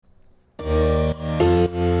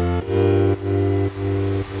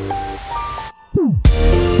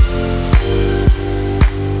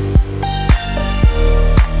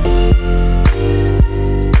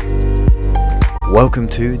Welcome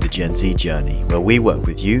to the Gen Z Journey, where we work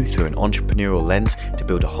with you through an entrepreneurial lens to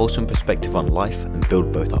build a wholesome perspective on life and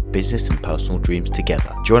build both our business and personal dreams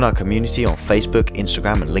together. Join our community on Facebook,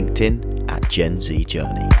 Instagram, and LinkedIn at Gen Z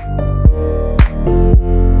Journey.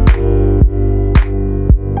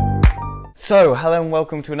 So, hello and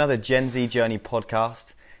welcome to another Gen Z Journey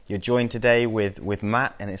podcast. You're joined today with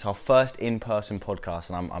Matt, and it's our first in-person podcast,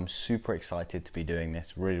 and I'm super excited to be doing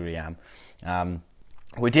this, really am.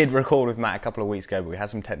 We did record with Matt a couple of weeks ago, but we had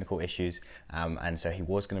some technical issues, and so he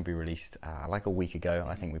was going to be released like a week ago,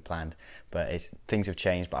 I think we planned, but things have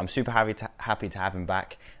changed. But I'm super happy to have him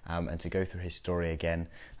back and to go through his story again.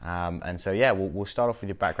 And so yeah, we'll start off with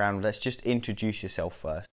your background. Let's just introduce yourself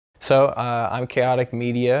first. So I'm Chaotic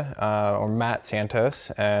Media, or Matt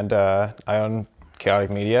Santos, and I own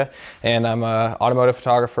Chaotic Media, and I'm an automotive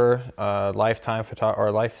photographer,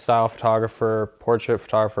 lifestyle photographer, portrait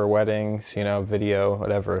photographer, weddings, video,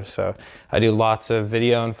 whatever. So I do lots of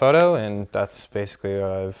video and photo, and that's basically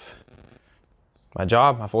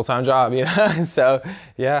my full-time job, So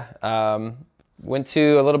yeah, went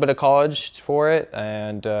to a little bit of college for it,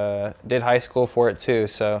 and did high school for it too.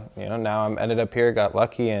 So now I'm ended up here, got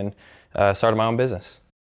lucky, and started my own business.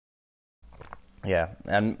 Yeah,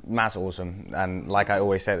 and Matt's awesome. And like I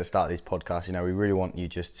always say at the start of these podcasts, we really want you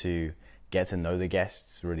just to get to know the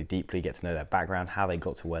guests really deeply, get to know their background, how they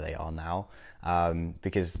got to where they are now.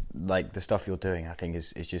 Because like the stuff you're doing, I think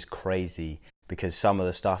is just crazy. Because some of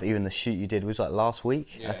the stuff, even the shoot you did was like last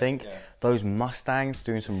week, I think. Yeah. Those Mustangs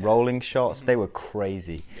doing some rolling shots, they were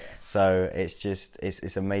crazy. Yeah. So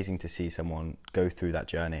it's amazing to see someone go through that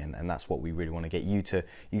journey, and that's what we really want to get you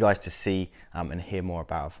guys to see and hear more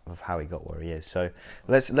about of how he got where he is. So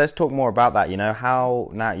let's talk more about that. How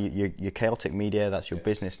now you're Chaotic Media, that's your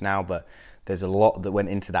business now, but there's a lot that went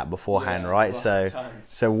into that beforehand, right?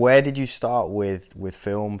 So where did you start with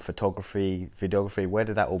film, photography, videography? Where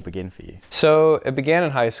did that all begin for you? So it began in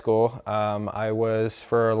high school. I was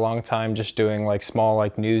for a long time just doing like small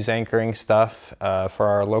news anchoring stuff for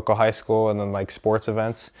our local high school, and then like sports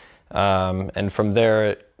events. And from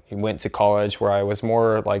there, went to college where I was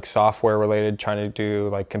more like software related, trying to do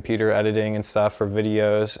like computer editing and stuff for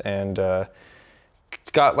videos, and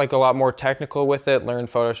got like a lot more technical with it, learned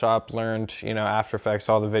Photoshop, learned, After Effects,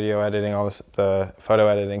 all the video editing, all the photo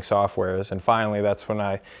editing softwares. And finally, that's when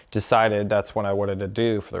I decided that's what I wanted to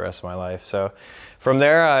do for the rest of my life. So from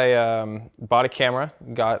there, I bought a camera,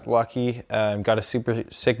 got lucky, got a super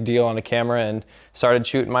sick deal on a camera, and started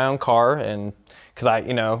shooting my own car. And because I,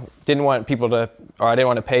 didn't want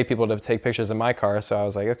to pay people to take pictures of my car. So I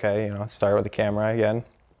was like, okay, start with the camera again.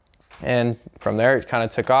 And from there, it kind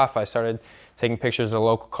of took off. I started taking pictures of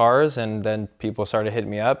local cars, and then people started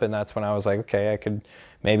hitting me up, and that's when I was like, okay, I could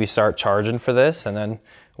maybe start charging for this. And then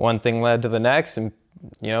one thing led to the next, and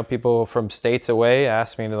people from states away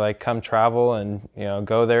asked me to come travel and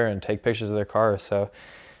go there and take pictures of their cars. So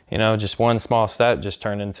just one small step just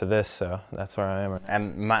turned into this. So that's where I am.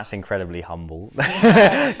 And Matt's incredibly humble.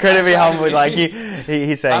 Incredibly humble. Like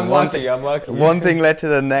he's saying, I'm lucky. One thing led to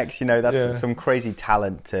the next. That's some crazy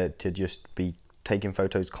talent to just be taking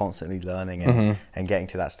photos, constantly learning and getting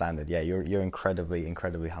to that standard. Yeah, you're incredibly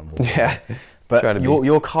humble. Yeah. But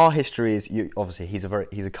your car history is, obviously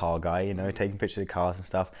he's a car guy, taking pictures of cars and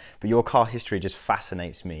stuff. But your car history just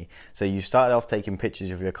fascinates me. So you started off taking pictures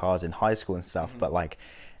of your cars in high school and stuff, but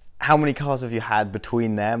how many cars have you had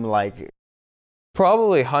between them?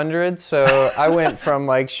 Probably hundreds. So I went from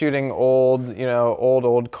shooting old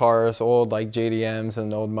cars, old JDMs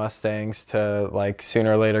and old Mustangs, to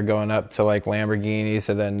sooner or later going up to Lamborghinis,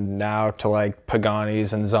 and then now to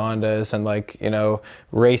Paganis and Zondas, and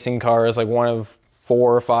racing cars, one of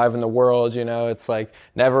 4 or 5 in the world. It's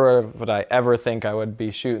never would I ever think I would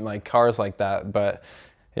be shooting cars like that, but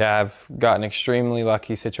yeah, I've gotten extremely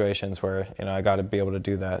lucky situations where I got to be able to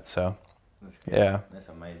do that. So that's good. Yeah, that's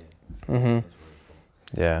amazing. Mm-hmm.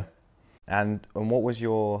 Yeah. And what was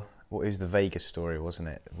the Vegas story, wasn't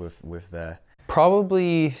it? With the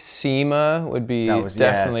probably SEMA would be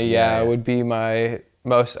definitely would be my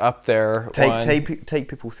most up there. Take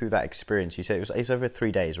people through that experience. You said it's over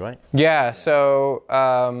 3 days, right? Yeah. So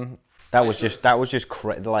that was just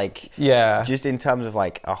just in terms of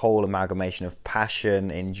a whole amalgamation of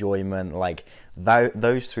passion, enjoyment,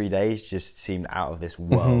 those 3 days just seemed out of this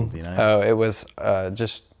world, Oh, it was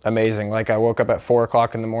just amazing. I woke up at 4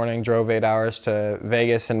 o'clock in the morning, drove 8 hours to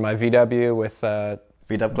Vegas in my VW with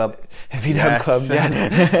VW Club. VW Club,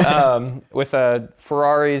 yes. With a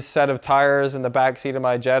Ferrari's set of tires in the back seat of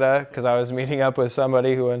my Jetta, because I was meeting up with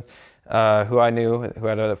somebody who I knew who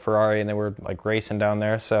had a Ferrari, and they were racing down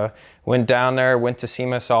there. So went down there, went to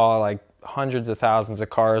SEMA, saw hundreds of thousands of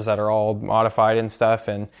cars that are all modified and stuff,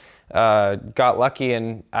 and got lucky.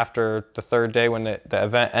 And after the third day, when the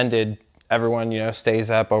event ended, everyone, stays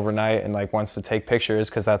up overnight and like wants to take pictures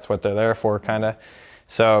because that's what they're there for, kind of.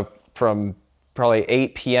 So from probably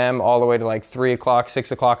 8 p.m. all the way to like 3 o'clock,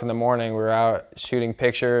 6 o'clock in the morning, we were out shooting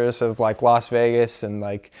pictures of like Las Vegas and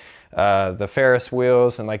like the Ferris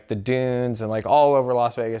wheels and like the dunes and like all over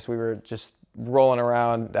Las Vegas. We were just rolling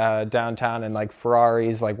around downtown in like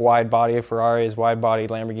Ferraris, like wide body Ferraris, wide body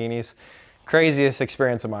Lamborghinis. Craziest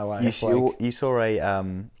experience of my life. You saw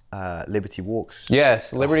a Liberty Walks?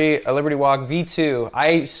 Yes, a Liberty Walk V2.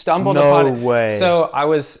 I stumbled upon it. No way. So it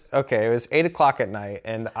was 8 o'clock at night,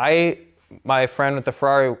 and my friend with the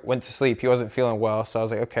Ferrari went to sleep. He wasn't feeling well, so I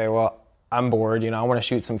was like, okay, well, I'm bored, I want to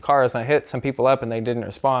shoot some cars. And I hit some people up and they didn't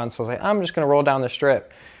respond, so I was like, I'm just gonna roll down the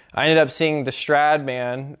strip. I ended up seeing the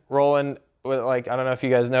Stradman rolling with, like, I don't know if you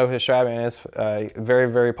guys know who Stradman is, very,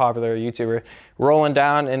 very popular YouTuber, rolling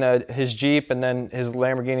down in his Jeep, and then his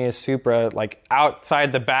Lamborghini Supra, like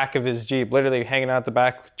outside the back of his Jeep, literally hanging out the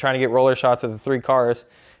back, trying to get roller shots of the three cars.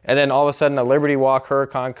 And then all of a sudden a Liberty Walk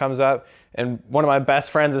Huracan comes up, and one of my best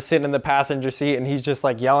friends is sitting in the passenger seat, and he's just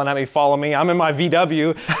like yelling at me, follow me. I'm in my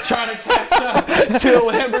VW trying to catch up to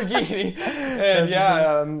a Lamborghini.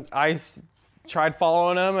 And I tried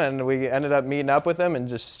following him, and we ended up meeting up with him and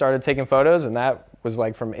just started taking photos. And that was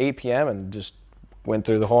like from 8 p.m. and just went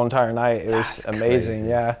through the whole entire night. It was amazing. Crazy.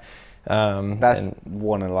 Yeah. That's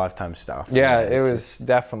one in a lifetime stuff. Yeah, it was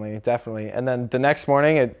definitely. And then the next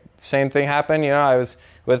morning, same thing happened. I was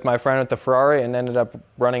with my friend at the Ferrari and ended up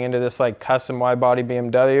running into this like custom wide body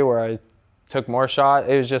BMW where I took more shots.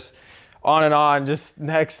 It was just on and on, just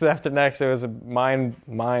next after next. It was mind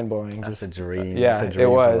blowing. That's a dream. Yeah, That's a dream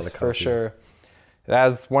it was for sure.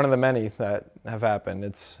 That's one of the many that have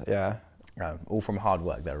happened. All from hard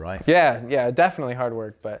work though, right? Yeah, definitely hard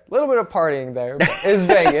work, but a little bit of partying there. It's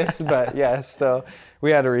Vegas, but yeah, still,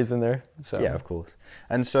 we had a reason there. So. Yeah, of course.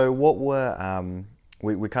 And so what were,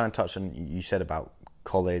 we kind of touched on, you said about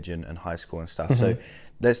college and high school and stuff. So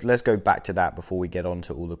let's go back to that before we get on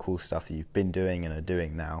to all the cool stuff that you've been doing and are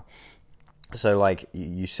doing now. So like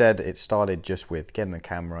you said, it started just with getting a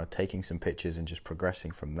camera, taking some pictures and just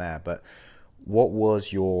progressing from there. But what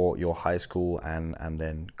was your high school and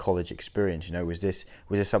then college experience? Was this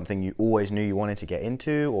something you always knew you wanted to get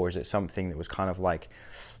into, or is it something that was kind of like,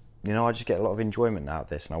 I just get a lot of enjoyment out of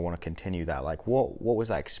this and I want to continue that? Like what was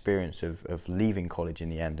that experience of leaving college in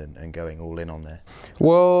the end and going all in on there?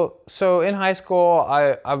 Well, so in high school,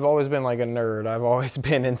 I've always been like a nerd. I've always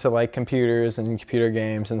been into like computers and computer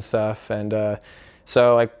games and stuff. And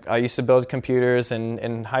so like I used to build computers, and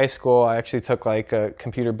in high school I actually took like a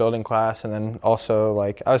computer building class, and then also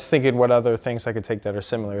like I was thinking what other things I could take that are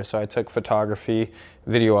similar. So I took photography,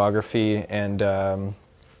 videography, and I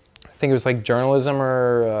think it was like journalism,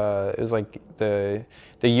 or it was like the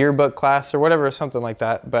yearbook class or whatever, something like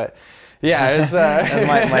that. But yeah, it was. And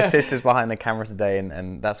my sister's behind the camera today,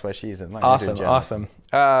 and that's where she's at. Awesome.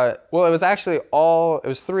 Well, it was actually it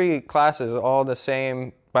was 3 classes, all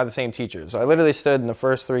by the same teachers. So I literally stood in the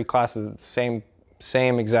first 3 classes, same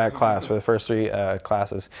exact class for the first 3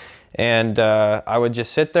 classes. And I would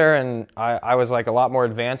just sit there, and I was like a lot more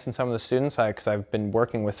advanced than some of the students because I've been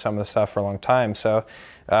working with some of the stuff for a long time. So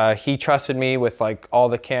he trusted me with like all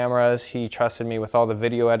the cameras. He trusted me with all the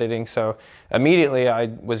video editing. So immediately I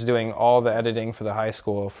was doing all the editing for the high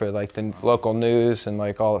school for like the local news and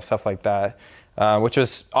like all the stuff like that, which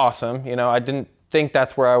was awesome. I didn't think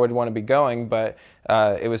that's where I would want to be going, but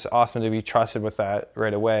it was awesome to be trusted with that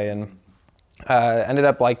right away. And ended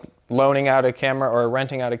up like loaning out a camera or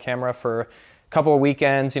renting out a camera for a couple of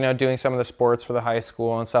weekends, doing some of the sports for the high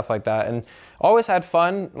school and stuff like that. And always had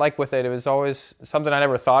fun like with it. It was always something I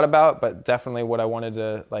never thought about, but definitely what I wanted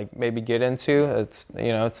to like maybe get into. It's,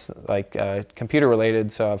 it's like computer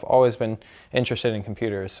related. So I've always been interested in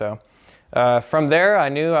computers. So from there, I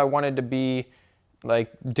knew I wanted to be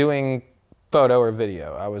like doing photo or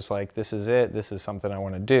video. I was like, this is it. This is something I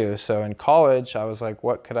want to do. So in college, I was like,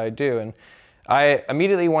 what could I do? And I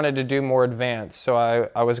immediately wanted to do more advanced. So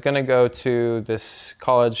I was going to go to this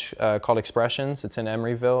college called Expressions. It's in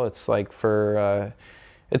Emeryville. It's like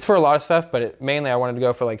it's for a lot of stuff, but mainly I wanted to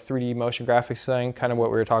go for like 3D motion graphics thing, kind of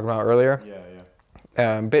what we were talking about earlier.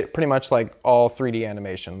 Yeah. Pretty much like all 3D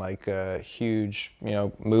animation, like huge,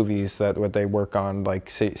 movies that what they work on, like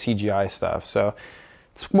CGI stuff. So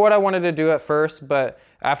it's what I wanted to do at first, but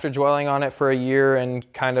after dwelling on it for a year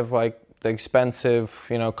and kind of like the expensive,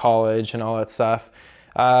 college and all that stuff,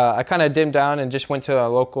 I kind of dimmed down and just went to a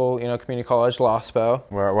local, community college, LOSPO.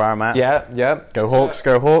 Where I'm at? Yeah. Go Hawks,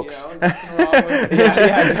 go Hawks.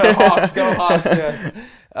 Yeah, go Hawks, yes.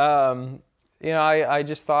 I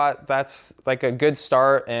just thought that's like a good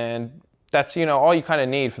start, and that's, all you kind of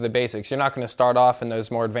need for the basics. You're not going to start off in those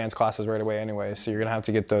more advanced classes right away anyway, so you're going to have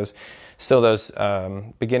to get those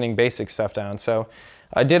beginning basic stuff down. So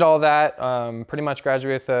I did all that, pretty much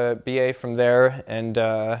graduated with a BA from there, and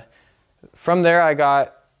from there I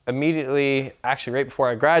got immediately, actually right before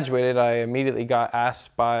I graduated, I immediately got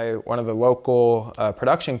asked by one of the local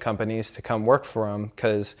production companies to come work for them,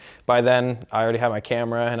 because by then I already had my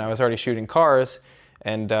camera and I was already shooting cars.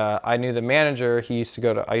 And I knew the manager. I used to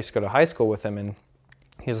go to high school with him, and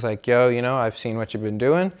he was like, yo, I've seen what you've been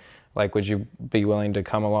doing. Like, would you be willing to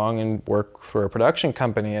come along and work for a production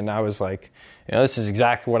company? And I was like, this is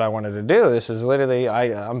exactly what I wanted to do. This is literally,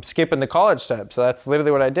 I'm skipping the college step. So that's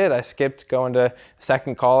literally what I did. I skipped going to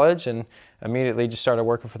second college and immediately just started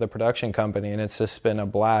working for the production company. And it's just been a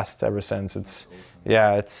blast ever since. It's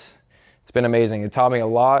been amazing. It taught me a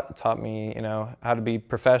lot. It taught me, how to be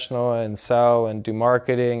professional and sell and do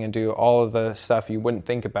marketing and do all of the stuff you wouldn't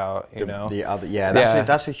think about,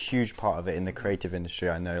 That's a huge part of it in the creative industry.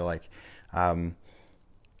 I know, like,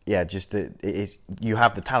 you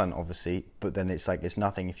have the talent, obviously, but then it's like, it's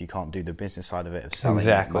nothing if you can't do the business side of it, of selling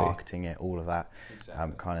it, marketing it, all of that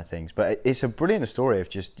kind of things. But it's a brilliant story of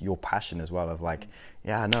just your passion as well, of like,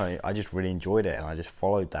 I just really enjoyed it and I just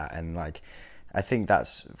followed that. And like, I think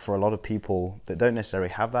that's for a lot of people that don't necessarily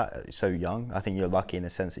have that so young. I think you're lucky in the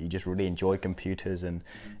sense that you just really enjoy computers, and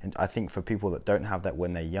I think for people that don't have that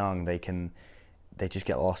when they're young, they just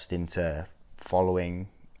get lost into following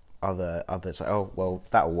others. Like, oh well,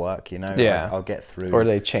 that'll work, I'll get through. Or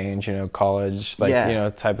they change, college,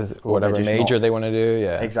 type of whatever major they want to do.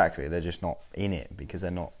 Yeah, exactly. They're just not in it because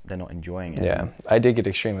they're not enjoying it. Yeah, I did get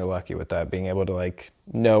extremely lucky with that, being able to like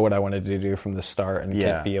know what I wanted to do from the start and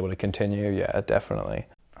be able to continue. Yeah, definitely.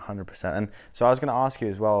 100%. And so I was going to ask you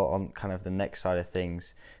as well on kind of the next side of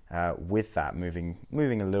things, with that moving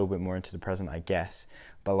a little bit more into the present, I guess,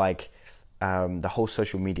 but like. The whole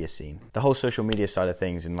social media scene, the whole social media side of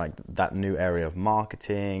things, and like that new area of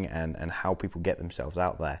marketing and how people get themselves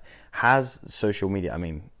out there. Has social media, I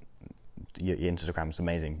mean, your Instagram is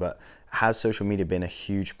amazing, but has social media been a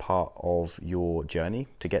huge part of your journey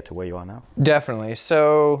to get to where you are now? Definitely.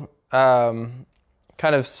 So, kind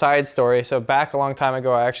of side story. So back a long time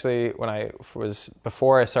ago,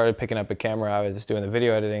 before I started picking up a camera, I was doing the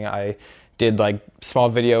video editing. I did like small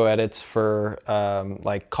video edits for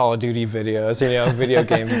like Call of Duty videos, video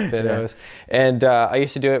game videos. And I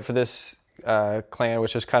used to do it for this clan,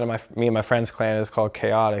 which was kind of me and my friend's clan. Is called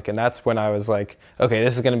Chaotic. And that's when I was like, okay,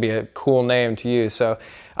 this is going to be a cool name to use. So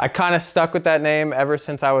I kind of stuck with that name ever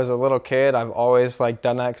since I was a little kid. I've always like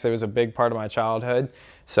done that because it was a big part of my childhood.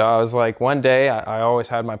 So I was like, one day I always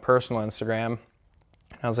had my personal Instagram.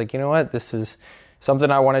 And I was like, you know what, this is something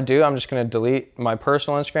I want to do. I'm just going to delete my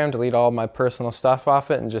personal Instagram, delete all my personal stuff off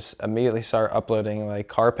it, and just immediately start uploading like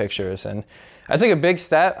car pictures. And I took a big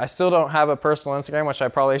step. I still don't have a personal Instagram, which I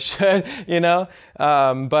probably should,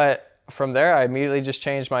 but from there, I immediately just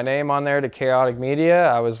changed my name on there to Chaotic Media.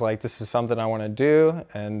 I was like, this is something I want to do.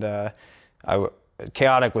 And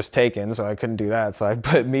Chaotic was taken, so I couldn't do that. So I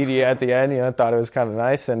put media at the end, thought it was kind of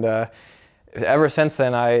nice. And ever since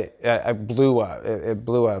then, I blew up. It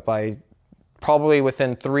blew up. Probably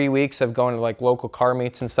within 3 weeks of going to like local car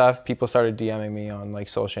meets and stuff, people started DMing me on like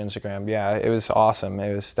social Instagram. Yeah, it was awesome.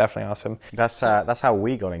 It was definitely awesome. That's how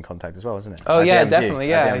we got in contact as well, isn't it? Oh yeah, definitely.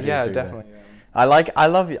 Yeah, definitely. I love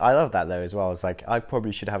that though as well. It's like I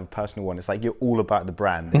probably should have a personal one. It's like you're all about the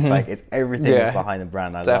brand. It's like it's everything is behind the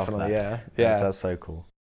brand. I love that. Yeah. That's so cool.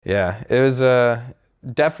 Yeah, it was a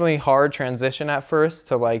definitely hard transition at first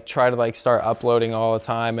to like try to like start uploading all the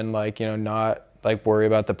time and like not like worry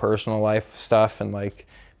about the personal life stuff and like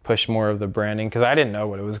push more of the branding, because I didn't know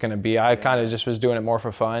what it was going to be. I kind of just was doing it more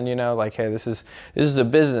for fun, like, hey, this is a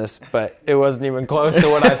business, but it wasn't even close to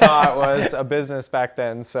what I thought was a business back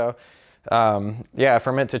then. So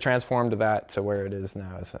for it to transform to where it is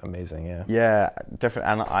now is amazing. Yeah,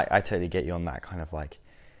 definitely. And I totally get you on that kind of like,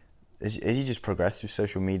 as you just progress through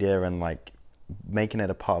social media and like making it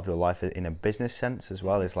a part of your life in a business sense as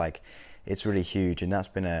well is like, it's really huge. And that's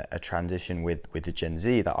been a transition with the Gen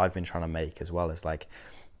Z that I've been trying to make as well. As like,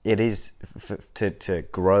 it is to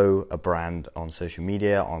grow a brand on social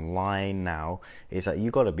media, online now, is that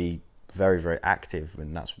you got to be very, very active,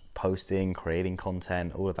 and that's posting, creating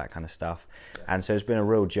content, all of that kind of stuff. And so it's been a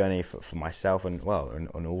real journey for myself and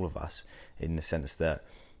all of us, in the sense that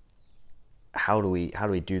how do we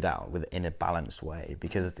do that in a balanced way?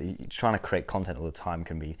 Because trying to create content all the time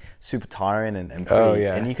can be super tiring and pretty,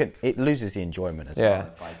 and it loses the enjoyment as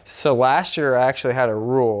well. So last year I actually had a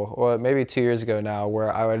rule, or maybe 2 years ago now,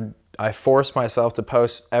 where I forced myself to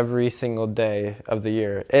post every single day of the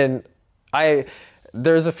year. And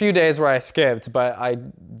there's a few days where I skipped, but I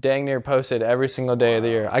dang near posted every single day of the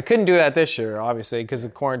year. I couldn't do that this year, obviously, because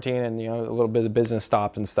of quarantine and, a little bit of business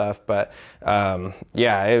stopped and stuff. But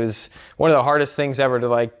yeah, it was one of the hardest things ever to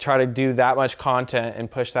like try to do that much content and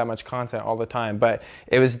push that much content all the time. But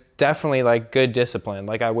it was definitely like good discipline.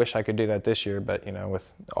 Like I wish I could do that this year, but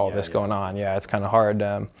with all this going on, it's kind of hard.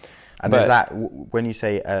 And is that, when you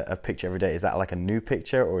say a picture every day, is that like a new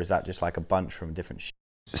picture, or is that just like a bunch from different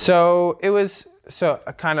So it was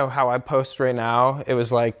kind of how I post right now. It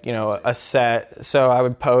was like, a set. So I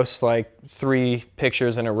would post like 3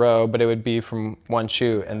 pictures in a row, but it would be from one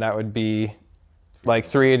shoot, and that would be like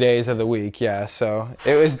 3 days of the week. Yeah. So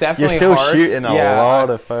it was definitely You're still hard. shooting a lot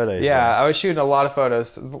of photos. Yeah, I was shooting a lot of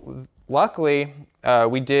photos. Luckily,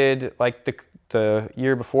 we did like the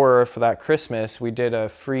year before for that Christmas, we did a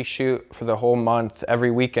free shoot for the whole month. Every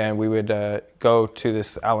weekend we would go to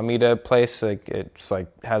this Alameda place. Like it's like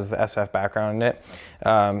has the SF background in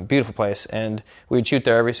it. Beautiful place. And we'd shoot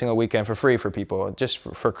there every single weekend for free for people, just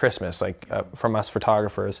for Christmas, like from us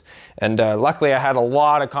photographers. And luckily I had a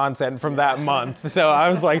lot of content from that month. So I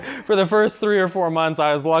was like, for the first 3 or 4 months,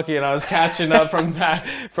 I was lucky and I was catching up from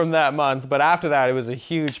that month. But after that, it was a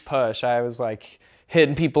huge push. I was like,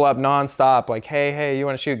 hitting people up nonstop, like, hey, you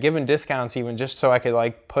want to shoot? Giving discounts even, just so I could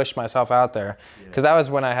like push myself out there. Because that was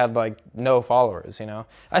when I had like no followers,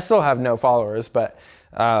 I still have no followers, but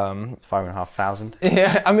 5,500.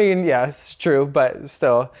 Yeah, I mean, yeah, it's true, but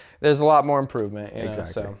still, there's a lot more improvement.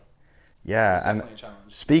 Exactly. So. Yeah, and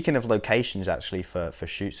speaking of locations, actually for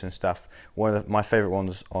shoots and stuff, one of my favorite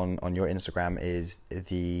ones on your Instagram is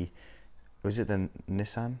was it the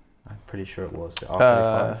Nissan? I'm pretty sure it was the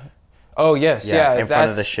R35. Oh yes, yeah. In front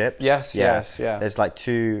of the ships. Yes. There's like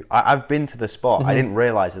 2. I've been to the spot. I didn't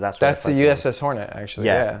realize that's where the USS Hornet, actually.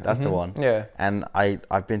 Yeah, that's the one. Yeah. And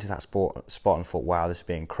I've been to that spot and thought, wow, this is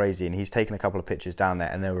being crazy. And he's taken a couple of pictures down there,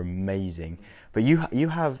 and they were amazing. But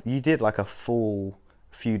you did like a full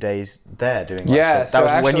few days there doing that so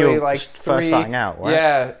was when you were like first starting out, right?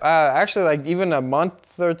 Yeah, actually like even a month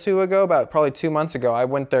or 2 ago, about probably 2 months ago, I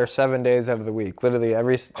went there 7 days out of the week. Literally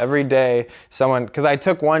every day someone, because I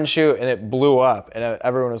took one shoot and it blew up, and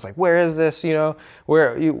everyone was like, where is this,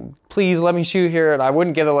 please let me shoot here, and I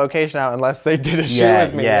wouldn't get the location out unless they did a shoot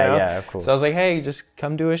with me. Yeah, of course. So I was like, hey, just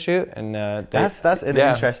come do a shoot, and that's an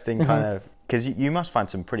interesting kind of, because you must find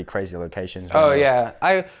some pretty crazy locations. Oh yeah,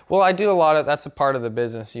 I do a lot of, that's a part of the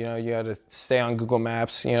business. You got to stay on Google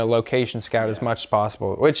Maps. Location scout as much as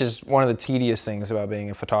possible, which is one of the tedious things about being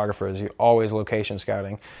a photographer, is you always location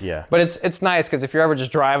scouting. Yeah. But it's nice, because if you're ever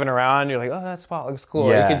just driving around, you're like, oh, that spot looks cool.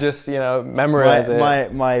 Yeah. You could just memorize it.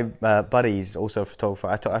 My buddy's also a photographer.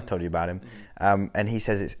 I've told you about him, and he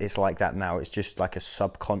says it's like that now. It's just like a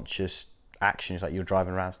subconscious action. It's like you're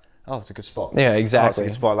driving around. Oh, it's a good spot. Yeah, exactly. Oh, it's a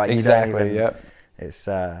good spot. Like exactly. You don't even, Yep. It's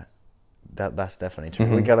that's definitely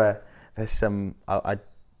true. We gotta. There's some. I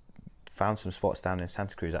found some spots down in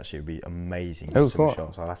Santa Cruz. Actually, would be amazing. Oh, some cool.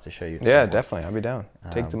 shots. I'll have to show you. Yeah, definitely. I'll be down.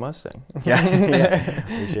 Take the Mustang. Yeah,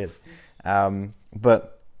 we should.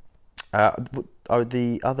 But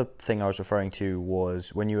the other thing I was referring to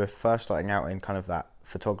was when you were first starting out in kind of that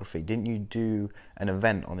photography. Didn't you do an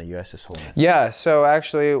event on the USS Hornet? Yeah. So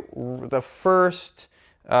actually, the first.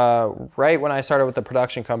 Right when I started with the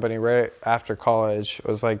production company, right after college, it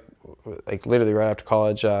was like literally right after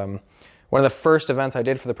college. One of the first events I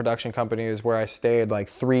did for the production company is where I stayed like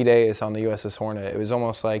 3 days on the USS Hornet. It was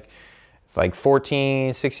almost like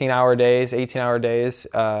 14, 16-hour days, 18-hour days,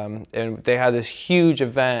 and they had this huge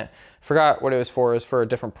event. Forgot what it was for. It was for a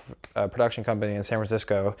different production company in San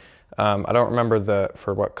Francisco. I don't remember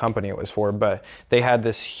for what company it was for, but they had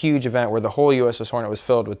this huge event where the whole USS Hornet was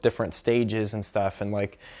filled with different stages and stuff. And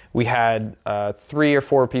like we had 3 or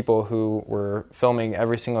 4 people who were filming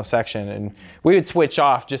every single section, and we would switch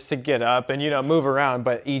off just to get up and move around.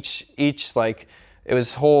 But each like it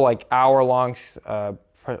was whole like hour-long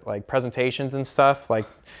like presentations and stuff, like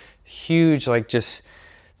huge, like just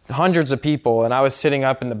hundreds of people, and I was sitting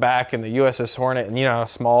up in the back in the USS Hornet, and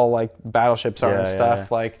small like battleships are and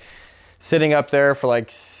stuff, like sitting up there for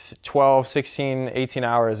like 12, 16, 18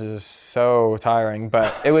 hours is so tiring,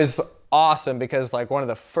 but it was awesome, because like one of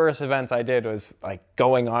the first events I did was like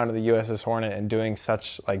going on to the USS Hornet and doing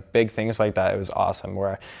such like big things like that. It was awesome,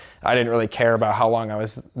 where I didn't really care about how long I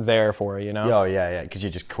was there for, Oh yeah, because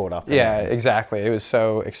you just caught up. Yeah, exactly. It was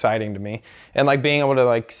so exciting to me. And like being able to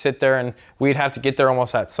like sit there, and we'd have to get there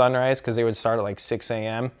almost at sunrise, because they would start at like 6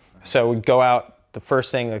 a.m. So we'd go out the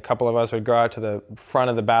first thing, a couple of us would go out to the front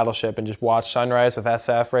of the battleship and just watch sunrise with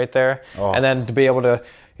SF right there. Oh. And then to be able to,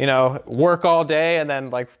 you know, work all day and then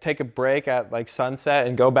like take a break at like sunset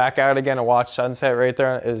and go back out again and watch sunset right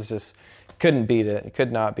there. It was just, couldn't beat it.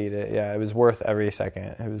 Could not beat it. Yeah, it was worth every second.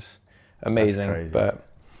 It was amazing. But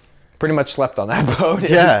pretty much slept on that boat.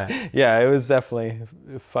 It was definitely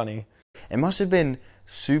funny. It must have been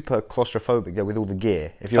super claustrophobic there with all the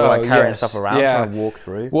gear. If you're like carrying stuff around, trying to walk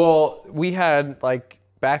through. Well, we had like,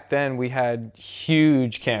 back then we had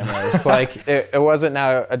huge cameras. Like it wasn't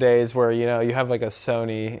nowadays where, you know, you have like a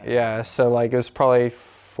Sony. Yeah. So like it was probably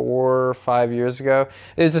 4 or 5 years ago.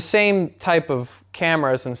 It was the same type of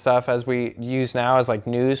cameras and stuff as we use now as like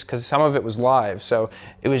news, because some of it was live. So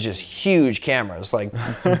it was just huge cameras, like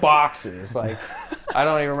boxes. Like I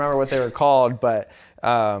don't even remember what they were called, but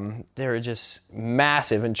they were just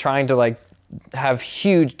massive, and trying to like have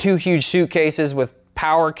two huge suitcases with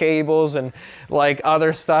power cables and like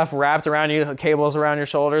other stuff wrapped around you, cables around your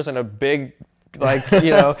shoulders, and a big like,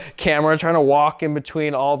 you know, camera trying to walk in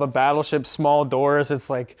between all the battleship's small doors. It's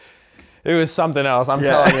like, it was something else. I'm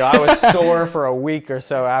telling you, I was sore for a week or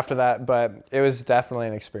so after that, but it was definitely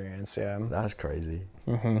an experience. Yeah. That's crazy.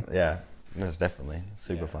 Mm-hmm. Yeah, that's definitely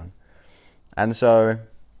super fun. And so,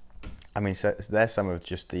 I mean, so there's some of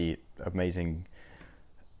just the amazing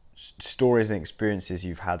stories and experiences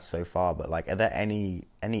you've had so far, but like, are there any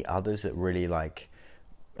others that really like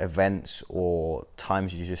events or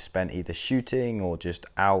times you just spent either shooting or just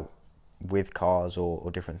out with cars or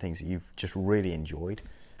different things that you've just really enjoyed?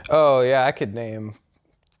 Oh yeah, I could name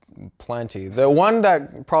plenty. The one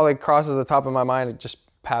that probably crosses the top of my mind, it just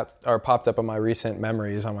popped up in my recent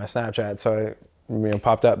memories on my Snapchat, so it, you know,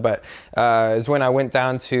 popped up, but is when I went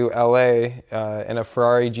down to LA in a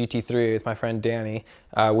Ferrari GT3 with my friend Danny.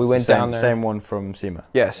 We went down there. Same one from SEMA?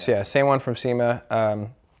 Yes, yeah, same one from SEMA.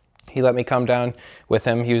 He let me come down with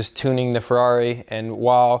him. He was tuning the Ferrari, and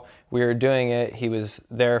while we were doing it, he was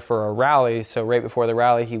there for a rally. So right before the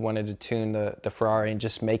rally, he wanted to tune the Ferrari and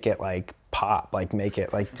just make it like pop, like make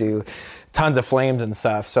it like do tons of flames and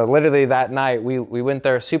stuff. So literally that night, we went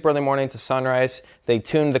there super early morning to sunrise. They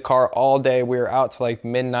tuned the car all day. We were out to like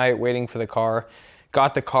midnight waiting for the car.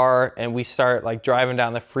 Got the car, and we start like driving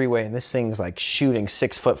down the freeway, and this thing's like shooting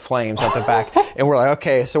 6-foot flames at the back. And we're like,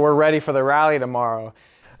 okay, so we're ready for the rally tomorrow.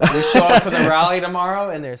 We show up for the rally tomorrow,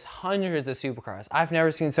 and there's hundreds of supercars. I've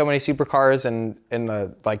never seen so many supercars in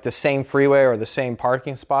the like the same freeway or the same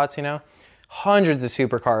parking spots, you know? Hundreds of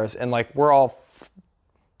supercars, and like we're all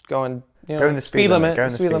going, you know, going the speed limit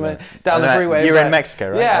down the freeway. You're in Mexico,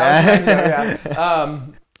 right? Yeah, I was in Mexico, yeah.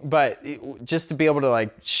 But just to be able to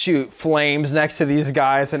like shoot flames next to these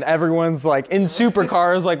guys, and everyone's like in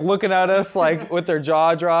supercars, like looking at us like with their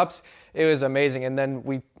jaw drops. It was amazing. And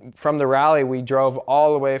then from the rally, we drove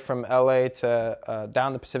all the way from LA to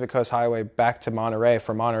down the Pacific Coast Highway back to Monterey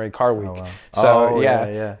for Monterey Car Week. Oh, wow. So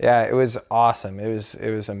yeah, it was awesome. It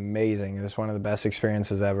was amazing. It was one of the best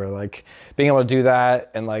experiences ever. Like being able to do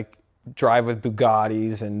that and like drive with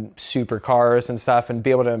Bugattis and supercars and stuff, and be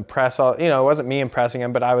able to impress all, you know, it wasn't me impressing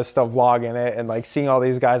him, but I was still vlogging it, and like seeing all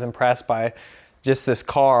these guys impressed by just this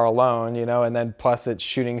car alone, you know, and then plus it's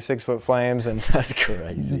shooting 6-foot flames, and that's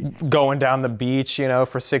crazy. Going down the beach, you know,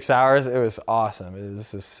 for 6 hours. It was awesome. It was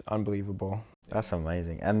just unbelievable. That's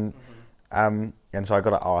amazing. And so I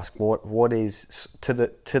got to ask, what is to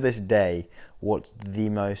this day, what's the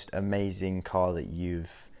most amazing car that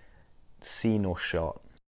you've seen or shot?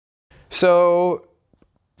 So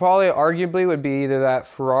probably arguably would be either that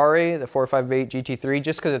Ferrari, the 458 GT3,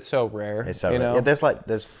 just because it's so rare. It's so rare. You know? Yeah,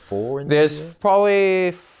 there's 4 in there. There's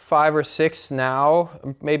probably 5 or 6 now,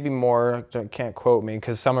 maybe more. Can't quote me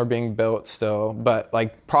because some are being built still. But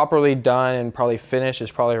like properly done and probably finished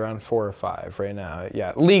is probably around 4 or 5 right now.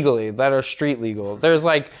 Yeah, legally, that are street legal. There's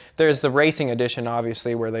the racing edition,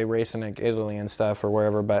 obviously, where they race in like Italy and stuff or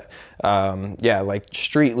wherever. But yeah, like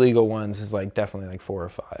street legal ones is like definitely like 4 or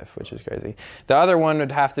 5, which is crazy. The other one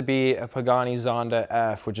would have to be a Pagani Zonda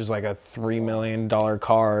F, which is like a $3 million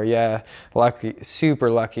car. Yeah, lucky,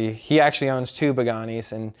 super lucky. He actually owns 2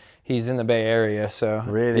 Paganis, and he's in the Bay Area, so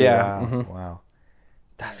really, yeah, wow, mm-hmm. Wow,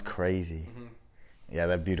 that's crazy. Mm-hmm. Yeah,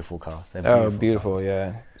 they're beautiful cars. They're beautiful cars.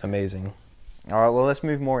 Yeah, amazing. All right, well, let's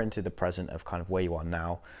move more into the present of kind of where you are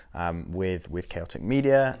now, with Chaotic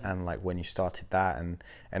Media, and like when you started that,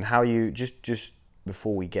 and how you just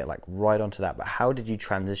before we get like right onto that, but how did you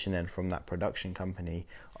transition then from that production company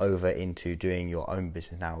over into doing your own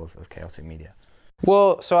business now of Chaotic Media?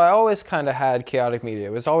 Well, so I always kind of had chaotic media.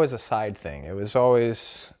 It was always a side thing. It was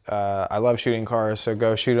always, I love shooting cars, so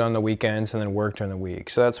go shoot on the weekends and then work during the week.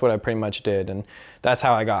 So that's what I pretty much did. And that's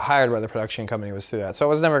how I got hired by the production company, was through that. So I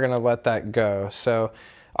was never going to let that go. So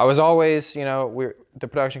I was always, the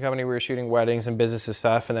production company, we were shooting weddings and business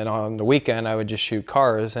stuff. And then on the weekend, I would just shoot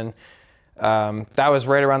cars. And that was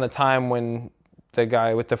right around the time when the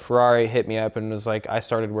guy with the Ferrari hit me up and was like, I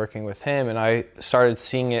started working with him, and I started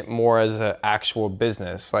seeing it more as an actual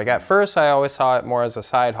business. Like at first I always saw it more as a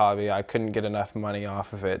side hobby. I couldn't get enough money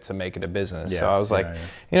off of it to make it a business. So I was like,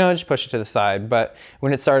 just push it to the side. But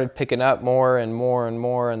when it started picking up more and more and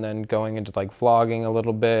more, and then going into like vlogging a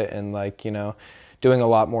little bit and like, doing a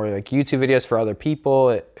lot more like YouTube videos for other people,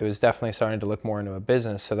 it was definitely starting to look more into a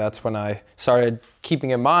business. So that's when I started keeping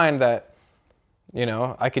in mind that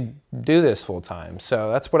I could do this full time.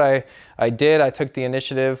 So that's what I did. I took the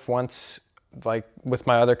initiative once, like with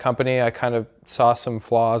my other company, I kind of saw some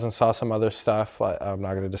flaws and saw some other stuff. I'm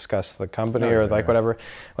not going to discuss the company whatever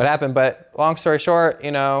what happened. But long story short,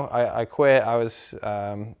 I quit. I was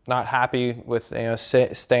not happy with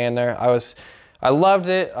staying there. I loved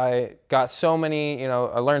it. I got so many,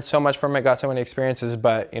 I learned so much from it, got so many experiences,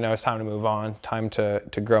 but it's time to move on, time to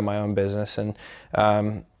grow my own business. And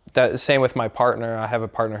that same with my partner. I have a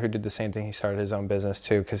partner who did the same thing. He started his own business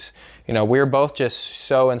too, because we were both just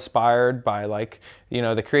so inspired by like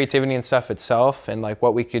the creativity and stuff itself and like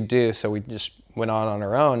what we could do. So we just went on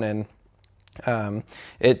our own, and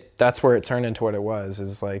that's where it turned into what it was.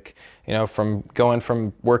 Is like from going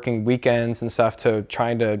from working weekends and stuff to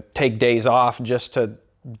trying to take days off just to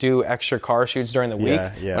do extra car shoots during the week.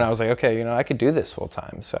 When I was like, okay, I could do this full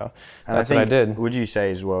time. So that's what I did. Would you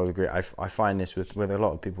say as well, I find this with a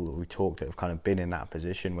lot of people that we talk that have kind of been in that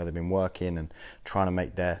position where they've been working and trying to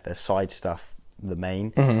make their side stuff the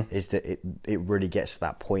main, is that it really gets to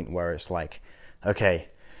that point where it's like, okay,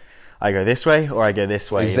 I go this way or I go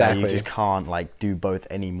this way. Exactly. You just can't like do both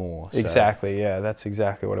anymore. So. Exactly. Yeah, that's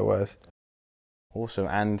exactly what it was. Awesome.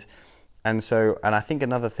 And I think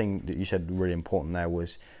another thing that you said really important there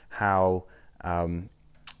was how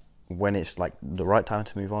when it's like the right time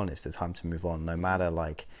to move on, it's the time to move on. No matter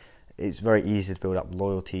like, it's very easy to build up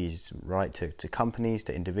loyalties, right, to companies,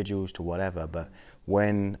 to individuals, to whatever. But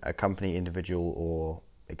when a company, individual, or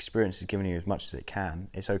experience is giving you as much as it can,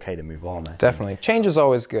 it's okay to move on. Definitely. Change is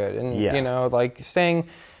always good. And like staying,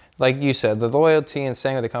 like you said, the loyalty and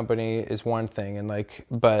staying with the company is one thing, and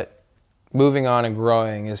but moving on and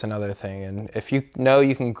growing is another thing. And if you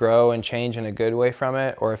can grow and change in a good way from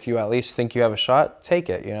it, or if you at least think you have a shot, take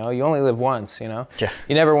it. You only live once. You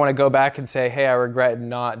never want to go back and say, hey, I regret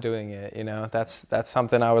not doing it. That's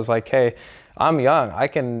something I was like, hey, I'm young, I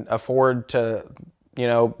can afford to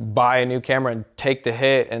buy a new camera and take the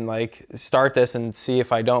hit and like start this and see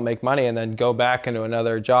if I don't make money and then go back into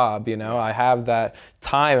another job. I have that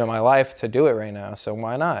time in my life to do it right now, so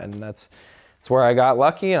why not? And that's where I got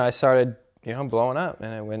lucky, and I started blowing up,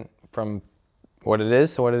 and it went from what it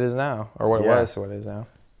is to what it is now, or what it was to what it is now.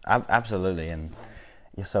 Absolutely. And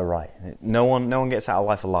you're so right. No one gets out of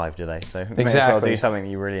life alive, do they? So exactly. May as well do something that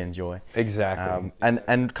you really enjoy. Exactly.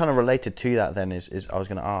 And kind of related to that then is I was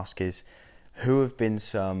going to ask is, who have been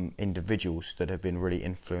some individuals that have been really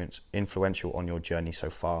influential on your journey so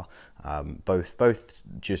far, both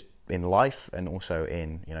just in life and also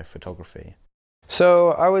in photography? So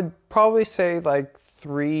I would probably say like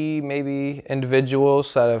 3 maybe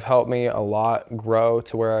individuals that have helped me a lot grow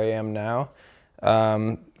to where I am now.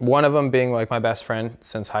 One of them being like my best friend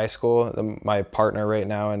since high school, my partner right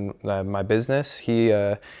now in my business. He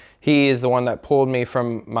is the one that pulled me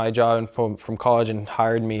from my job and from college and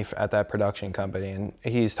hired me at that production company. And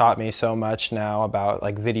he's taught me so much now about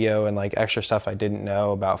like video and like extra stuff I didn't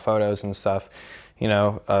know about photos and stuff.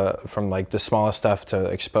 From like the smallest stuff to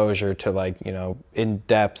exposure to like,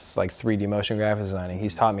 in-depth like 3D motion graphics designing.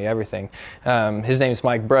 He's taught me everything. His name's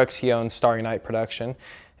Mike Brooks. He owns Starry Night Production,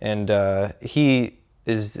 and he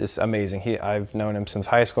is just amazing. I've known him since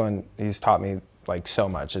high school, and he's taught me like so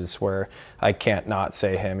much. It's where I can't not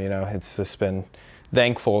say him. It's just been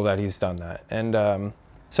thankful that he's done that. And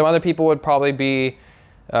some other people would probably be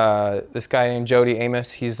this guy named Jody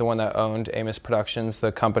Amos. He's the one that owned Amos Productions,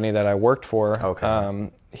 the company that I worked for. Okay.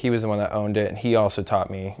 He was the one that owned it, and he also taught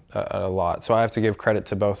me a lot. So I have to give credit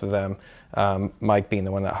to both of them, Mike being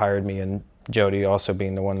the one that hired me, and Jody also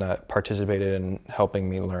being the one that participated in helping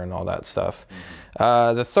me learn all that stuff.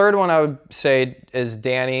 The third one I would say is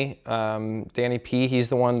Danny P. He's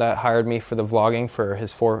the one that hired me for the vlogging for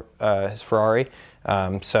his Ferrari.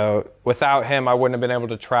 So without him, I wouldn't have been able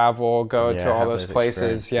to travel, go to all those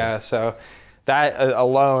places. So that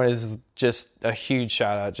alone is just a huge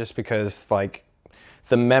shout out, just because like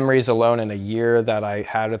the memories alone in a year that I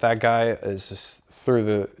had with that guy is just through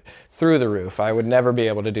the roof. I would never be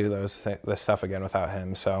able to do this stuff again without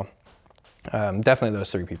him. So definitely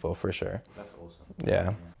those three people for sure. That's awesome.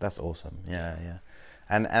 Yeah. That's awesome. Yeah, yeah.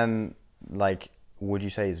 And like, would you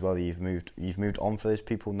say as well that you've moved on for those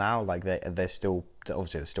people now? Like they're still,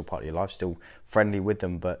 obviously they're still part of your life, still friendly with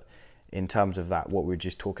them, but in terms of that, what we were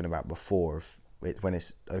just talking about before, when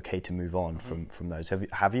it's okay to move on from those,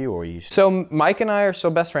 have you or are you? So Mike and I are still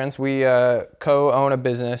best friends. We co-own a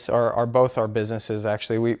business, or are both our businesses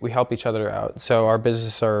actually. We help each other out. So our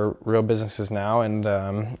businesses are real businesses now,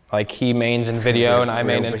 and like he mains in video and I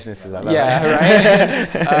main in businesses. right.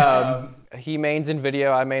 He mains in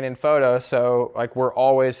video, I main in photo, so like we're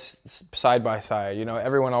always side by side. You know,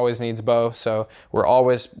 everyone always needs both, so we're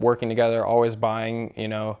always working together, always buying, you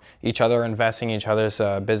know, each other, investing in each other's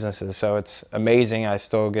businesses. So it's amazing. I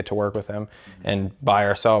still get to work with him and by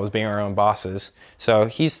ourselves, being our own bosses. So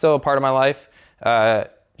he's still a part of my life.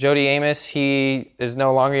 Jody Amos, he is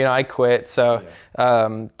no longer, you know, I quit, so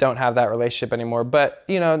don't have that relationship anymore. But,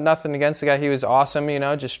 you know, nothing against the guy. He was awesome, you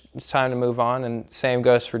know, just it's time to move on. And same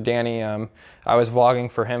goes for Danny. I was vlogging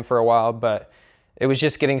for him for a while, but it was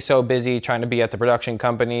just getting so busy trying to be at the production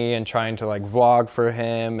company and trying to like vlog for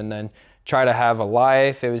him and then try to have a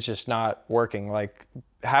life. It was just not working. Like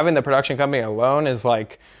having the production company alone is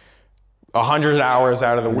like 100 hours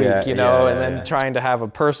out of the week, you know, and then trying to have a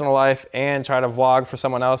personal life and try to vlog for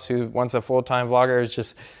someone else who wants a full-time vlogger is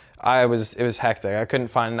just, it was hectic. I couldn't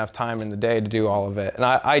find enough time in the day to do all of it. And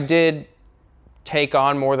I did take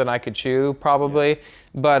on more than I could chew probably,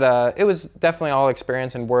 but it was definitely all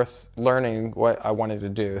experience and worth learning what I wanted to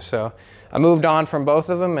do. So I moved on from both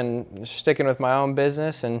of them and sticking with my own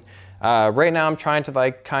business. And right now I'm trying to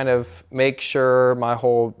like kind of make sure my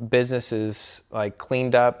whole business is like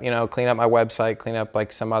cleaned up, you know, clean up my website, clean up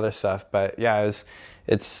like some other stuff. But yeah,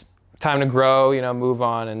 it's time to grow, you know, move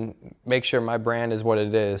on and make sure my brand is what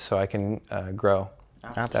it is so I can grow.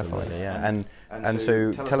 Absolutely, definitely. Yeah. And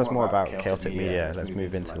so tell us more about Chaotic Media. Let's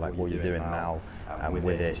move into like what you're doing now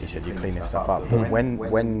with it. You said you're cleaning stuff up, but when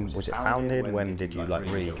was it founded? When did you like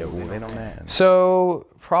really go all in on it? So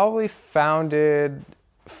probably founded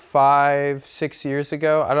 5-6 years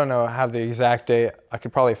ago. I don't know, I have the exact date. I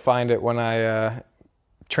could probably find it when I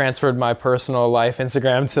transferred my personal life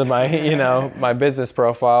Instagram to my, you know, my business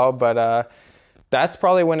profile. But that's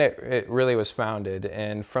probably when it really was founded.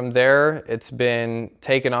 And from there, it's been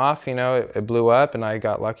taken off, you know, it blew up and I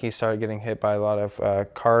got lucky, started getting hit by a lot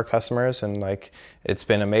of car customers and like, it's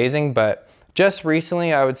been amazing. But just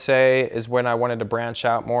recently, I would say, is when I wanted to branch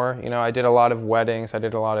out more. You know, I did a lot of weddings, I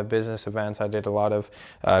did a lot of business events, I did a lot of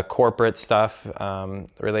corporate stuff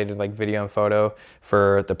related like video and photo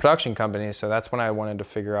for the production company. So that's when I wanted to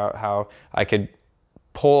figure out how I could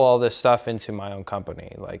pull all this stuff into my own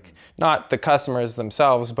company. Like not the customers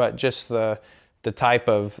themselves, but just the type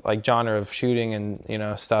of like genre of shooting and, you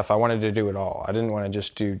know, stuff. I wanted to do it all. I didn't want to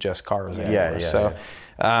just do just cars anymore. So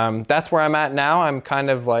that's where I'm at now. I'm kind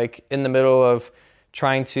of like in the middle of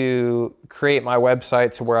trying to create my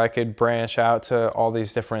website to where I could branch out to all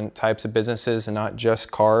these different types of businesses and not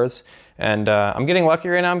just cars. And I'm getting lucky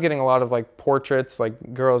right now. I'm getting a lot of like portraits,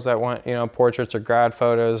 like girls that want, you know, portraits or grad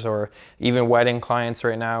photos or even wedding clients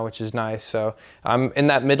right now, which is nice. So I'm in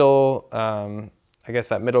that middle, I guess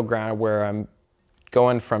that middle ground where I'm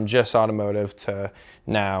going from just automotive to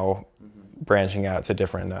now branching out to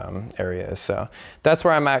different areas. So that's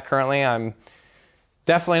where I'm at currently. I'm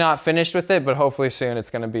definitely not finished with it, but hopefully soon it's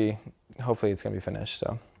going to be finished.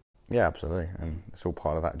 So yeah, absolutely. And it's all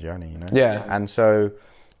part of that journey, you know? Yeah. And so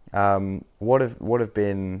what have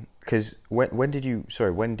been, because when did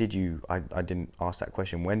you, I didn't ask that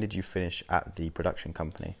question, when did you finish at the production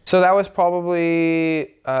company? So that was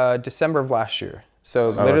probably December of last year.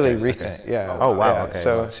 So literally recent, yeah. Oh wow, yeah. okay.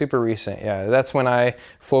 So super recent, yeah. That's when I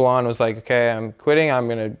full on was like, okay, I'm quitting. I'm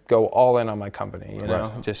gonna go all in on my company, you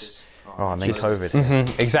know, just. Oh, and then COVID.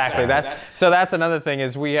 Mm-hmm, exactly. That's another thing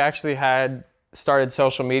is we actually had started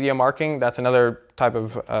social media marketing. That's another type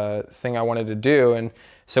of thing I wanted to do, and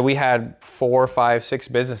so we had 4, 5, 6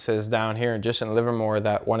 businesses down here just in Livermore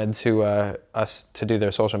that wanted to us to do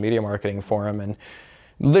their social media marketing for them, and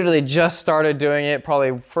literally just started doing it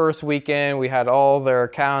probably first weekend. We had all their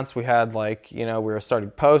accounts. We had like, you know, we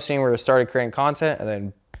started posting, we started creating content, and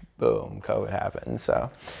then boom, COVID happened.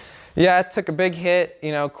 So yeah, it took a big hit,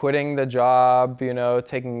 you know, quitting the job, you know,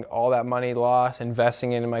 taking all that money lost,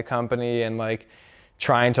 investing into my company and like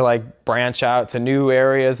trying to like branch out to new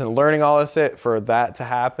areas and learning all this shit for that to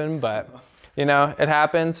happen. But you know, it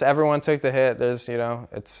happens. Everyone took the hit. There's, you know,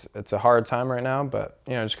 it's a hard time right now, but,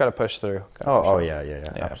 you know, just got to push through.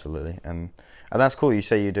 Yeah, absolutely. And that's cool. You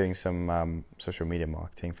say you're doing some social media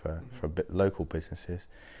marketing for local businesses.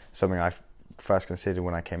 Something I first considered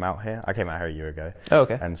when I came out here. I came out here a year ago. Oh,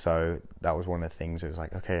 okay. And so that was one of the things. It was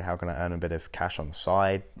like, okay, how can I earn a bit of cash on the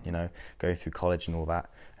side? You know, going through college and all that.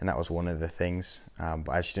 And that was one of the things. But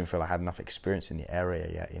I just didn't feel I had enough experience in the area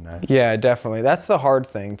yet, you know? Yeah, definitely. That's the hard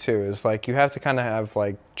thing too, is like you have to kind of have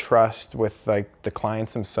like trust with like the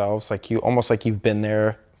clients themselves. Like you almost like you've been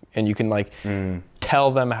there and you can like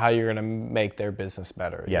tell them how you're going to make their business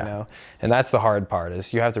better, you know? And that's the hard part,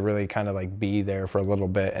 is you have to really kind of like be there for a little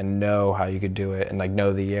bit and know how you could do it and like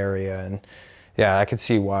know the area. And yeah, I could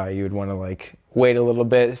see why you would want to like wait a little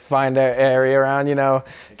bit, find an area around, you know,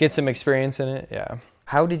 get some experience in it. Yeah.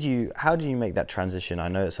 How did you make that transition? I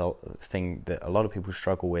know it's a thing that a lot of people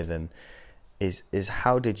struggle with, and is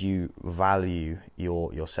how did you value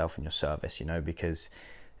yourself and your service, you know, because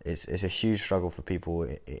it's a huge struggle for people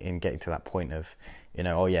in getting to that point of, you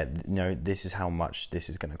know, oh yeah, no, this is how much this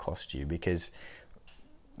is going to cost you, because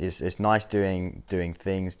it's nice doing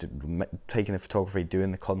things, taking the photography,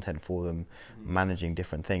 doing the content for them, managing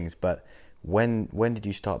different things, but when did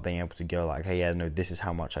you start being able to go like, hey, yeah, no, this is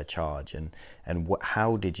how much I charge, and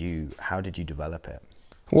how did you develop it?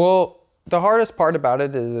 Well, the hardest part about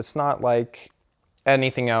it is it's not like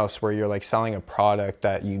anything else where you're like selling a product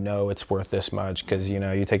that you know it's worth this much, because you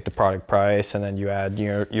know you take the product price and then you add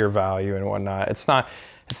your value and whatnot. It's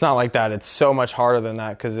not like that. It's so much harder than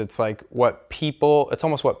that, because it's like it's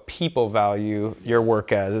almost what people value your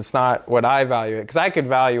work as. It's not what I value it, because I could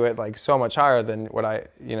value it like so much higher than what I,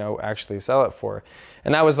 you know, actually sell it for.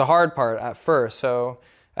 And that was the hard part at first. So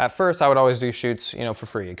at first I would always do shoots, you know, for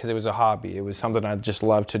free, because it was a hobby. It was something I just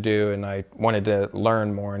loved to do, and I wanted to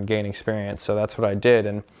learn more and gain experience. So that's what I did.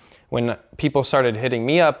 And when people started hitting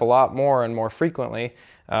me up a lot more and more frequently,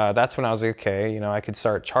 that's when I was like, okay, you know, I could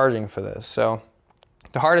start charging for this. So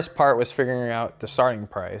the hardest part was figuring out the starting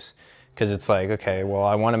price, because it's like, okay, well,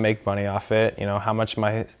 I want to make money off it. You know, how much am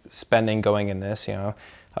I spending going in this? You know,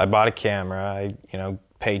 I bought a camera, I, you know,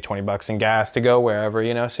 paid $20 in gas to go wherever,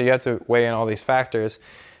 you know, so you have to weigh in all these factors.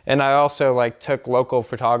 And I also like took local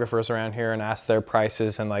photographers around here and asked their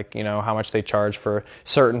prices and like, you know, how much they charge for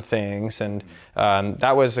certain things. And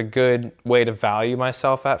that was a good way to value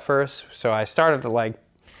myself at first. So I started at like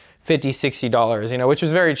 $50, $60, you know, which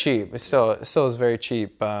was very cheap. It still is very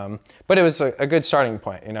cheap. But it was a good starting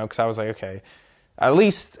point, you know, because I was like, okay, at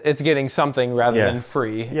least it's getting something rather than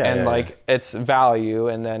free, it's value.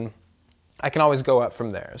 And then I can always go up from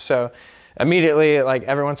there. So immediately, like,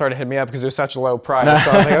 everyone started hitting me up because it was such a low price. So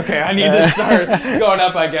I was like, okay, I need to start going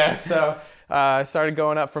up, I guess. So I started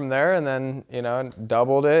going up from there, and then, you know,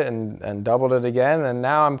 doubled it and doubled it again. And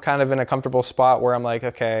now I'm kind of in a comfortable spot where I'm like,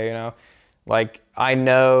 okay, you know, like, I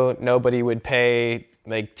know nobody would pay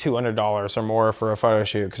like $200 or more for a photo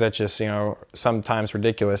shoot, because that's just, you know, sometimes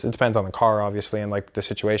ridiculous. It depends on the car, obviously, and like the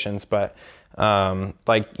situations. But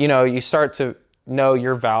like, you know, you start to know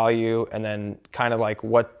your value, and then kind of like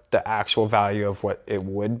what the actual value of what it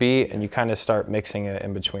would be, and you kind of start mixing it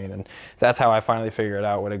in between. And that's how I finally figured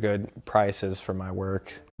out what a good price is for my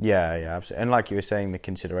work. Yeah, absolutely. And like you were saying, the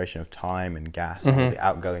consideration of time and gas, and all the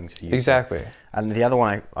outgoings for you. Exactly. And the other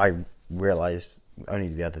one I realized only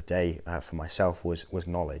the other day for myself was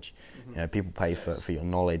knowledge. You know, people pay for your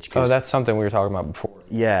knowledge. Oh, that's something we were talking about before.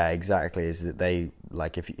 Yeah, exactly. Is that they,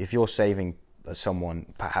 like, if you're saving someone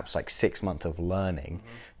perhaps like 6 months of learning,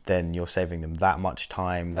 then you're saving them that much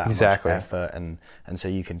time, that much effort, and so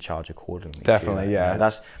you can charge accordingly. Definitely, too. yeah. You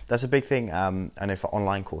know, that's a big thing. And if for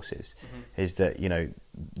online courses, is that, you know,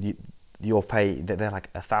 you'll pay, they're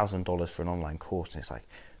like $1,000 for an online course, and it's like,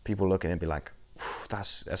 people look at it and be like,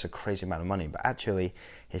 that's a crazy amount of money. But actually,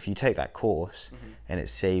 if you take that course and it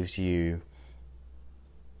saves you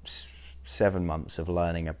 7 months of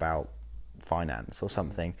learning about finance or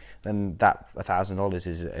something, then that $1,000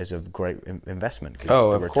 is a great investment,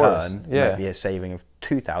 because the return might be a saving of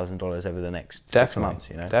 $2,000 over the next 6 months.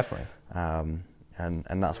 You know, definitely.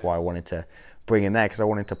 And that's why I wanted to bring in there, because I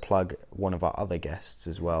wanted to plug one of our other guests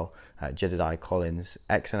as well, Jedediah Collins,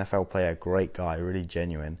 ex-NFL player, great guy, really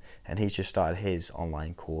genuine, and he's just started his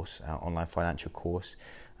online course, online financial course.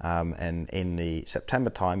 And in the September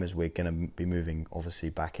time, as we're going to be moving obviously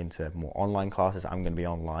back into more online classes, I'm going to be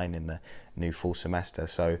online in the new fall semester.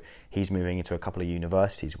 So he's moving into a couple of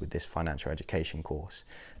universities with this financial education course.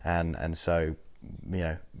 And so, you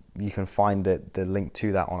know, you can find the link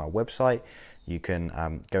to that on our website. You can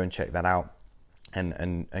go and check that out.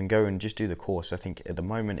 and go and just do the course. I think at the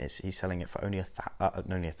moment he's selling it for only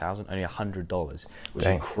 $100, which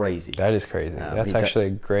Dang. is crazy. That is crazy. That's actually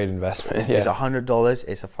a great investment. It's $100.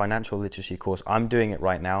 It's a financial literacy course. I'm doing it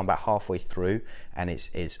right now. I'm about halfway through, and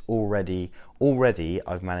it's already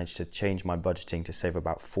I've managed to change my budgeting to save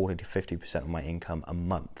about 40 to 50% of my income a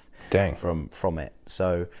month. Dang. From it.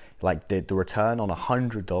 So like the return on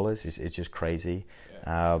 $100 is just crazy.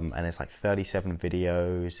 And it's like 37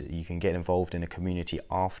 videos. You can get involved in a community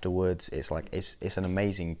afterwards. It's like it's an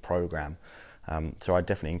amazing program. So I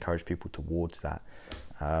definitely encourage people towards that,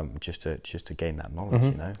 just to gain that knowledge.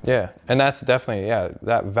 You know. Yeah, and that's definitely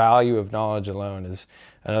that value of knowledge alone is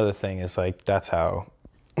another thing. Is like that's how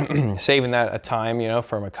saving that a time, you know,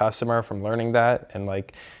 from a customer from learning that, and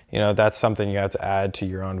like, you know, that's something you have to add to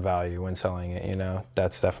your own value when selling it. You know,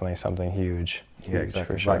 that's definitely something huge. Yeah,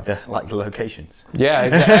 exactly. Sure. Like the locations. Yeah,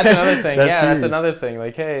 that's another thing. That's that's another thing.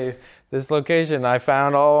 Like, hey, this location I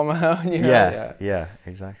found all on my own. You know? Yeah,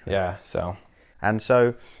 exactly. Yeah. So. And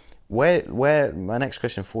so, where my next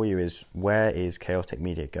question for you is, where is Chaotic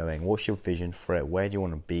Media going? What's your vision for it? Where do you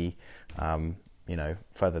want to be? You know,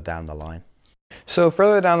 further down the line. So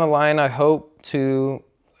further down the line, I hope to.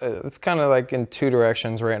 It's kind of like in two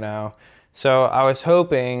directions right now. So I was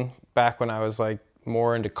hoping back when I was like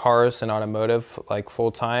more into cars and automotive, like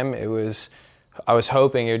full time, I was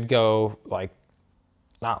hoping it would go like,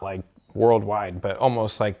 not like worldwide, but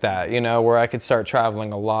almost like that, you know, where I could start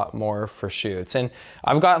traveling a lot more for shoots. And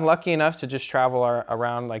I've gotten lucky enough to just travel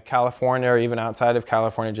around like California or even outside of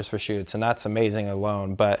California just for shoots. And that's amazing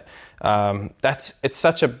alone. But it's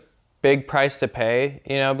such a big price to pay,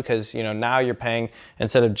 you know, because, you know, now you're paying,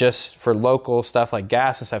 instead of just for local stuff like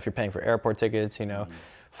gas and stuff, you're paying for airport tickets, you know,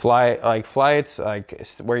 flights, like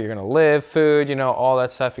where you're gonna live, food, you know, all that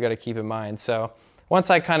stuff you got to keep in mind. So once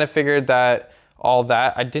I kind of figured that all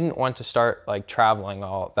that, I didn't want to start like traveling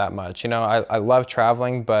all that much. You know, I love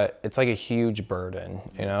traveling, but it's like a huge burden,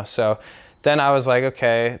 you know? So then I was like,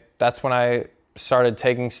 okay, that's when I started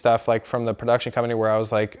taking stuff like from the production company where I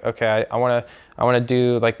was like, okay, I want to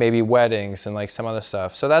do like maybe weddings and like some other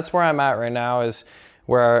stuff. So that's where I'm at right now, is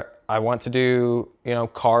where I want to do, you know,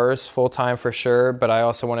 cars full time for sure, but I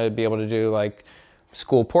also want to be able to do like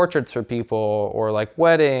school portraits for people, or like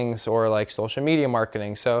weddings, or like social media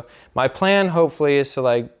marketing. So my plan hopefully is to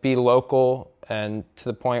like be local, and to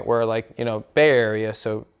the point where like, you know, Bay Area,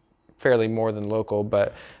 so fairly more than local,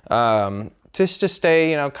 but just to stay,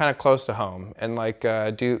 you know, kind of close to home, and like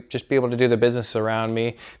just be able to do the business around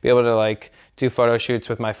me, be able to like do photo shoots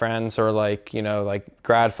with my friends, or like, you know, like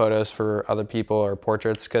grad photos for other people, or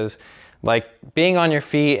portraits, because like being on your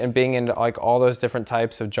feet and being into like all those different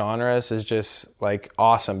types of genres is just like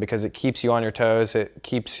awesome, because it keeps you on your toes. It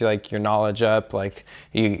keeps like your knowledge up. Like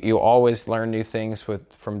you always learn new things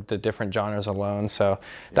from the different genres alone. So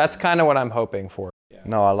that's kind of what I'm hoping for.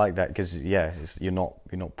 No, I like that, because you're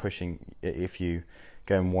not pushing. If you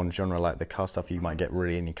go in one genre like the car stuff, you might get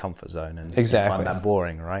really in your comfort zone and find that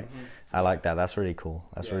boring, right? Mm-hmm. I like that. That's really cool.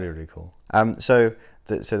 That's really cool. So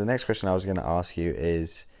the next question I was going to ask you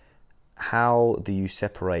is, how do you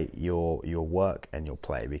separate your work and your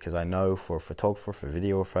play? Because I know for a photographer, for a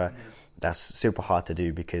videographer, that's super hard to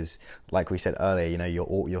do, because like we said earlier, you know,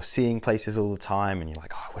 you're seeing places all the time, and you're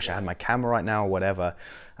like, oh, I wish I had my camera right now, or whatever.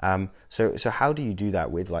 So how do you do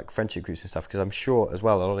that with like friendship groups and stuff? Because I'm sure as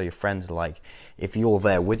well, a lot of your friends are like, if you're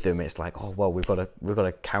there with them, it's like, oh well, we've got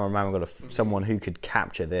a cameraman, we've got someone who could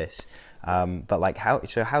capture this. But like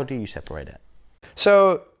how do you separate it?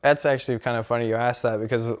 So that's actually kind of funny you asked that,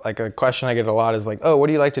 because like a question I get a lot is like, oh, what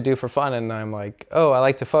do you like to do for fun? And I'm like, oh, I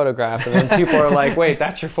like to photograph. And then people are like, wait,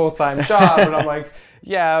 that's your full-time job? And I'm like,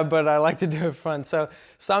 yeah, but I like to do it for fun. So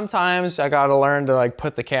sometimes I got to learn to like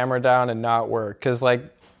put the camera down and not work, because like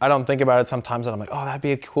I don't think about it sometimes, and I'm like, oh, that'd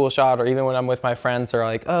be a cool shot. Or even when I'm with my friends, they're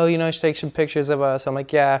like, oh, you know, you should take some pictures of us. I'm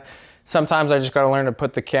like, yeah. Sometimes I just got to learn to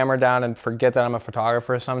put the camera down and forget that I'm a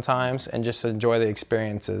photographer sometimes, and just enjoy the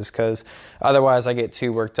experiences, because otherwise I get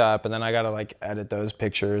too worked up, and then I got to like edit those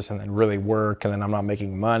pictures and then really work, and then I'm not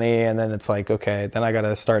making money. And then it's like, okay, then I got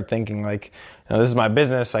to start thinking like, you know, this is my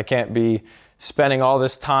business. I can't be spending all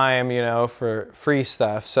this time, you know, for free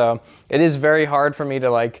stuff. So it is very hard for me to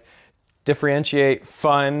like differentiate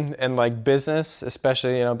fun and like business,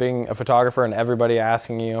 especially, you know, being a photographer and everybody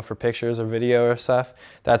asking, you know, for pictures or video or stuff.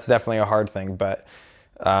 That's definitely a hard thing, but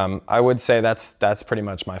I would say that's pretty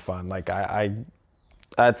much my fun. Like I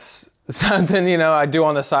that's something, you know, I do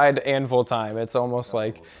on the side and full time. It's almost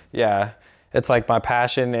like, yeah, it's like my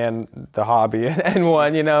passion and the hobby and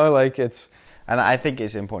one, you know, like it's. And I think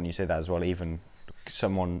it's important you say that as well, even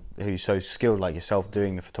someone who's so skilled like yourself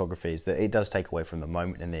doing the photography is that it does take away from the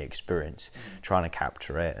moment and the experience, trying to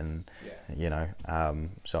capture it, and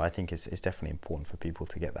so I think it's definitely important for people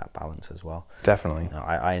to get that balance as well. Definitely.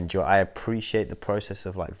 I appreciate the process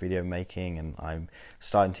of like video making, and I'm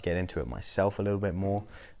starting to get into it myself a little bit more.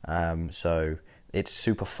 So it's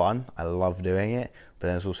super fun. I love doing it, but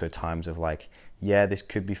there's also times of like, yeah, this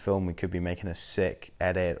could be filmed, we could be making a sick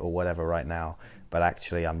edit or whatever right now, but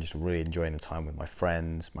actually I'm just really enjoying the time with my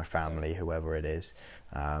friends, my family, whoever it is.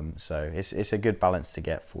 So it's a good balance to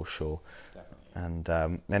get, for sure.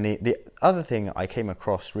 Definitely. And the other thing I came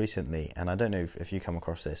across recently, and I don't know if you come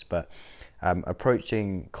across this, but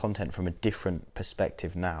approaching content from a different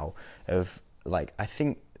perspective now of like, I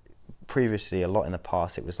think previously, a lot in the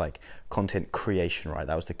past, it was like content creation, right?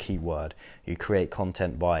 That was the key word. You create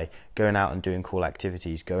content by going out and doing cool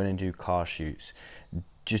activities, going and do car shoots,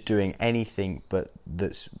 just doing anything, but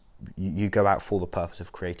you go out for the purpose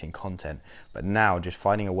of creating content. But now just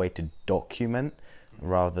finding a way to document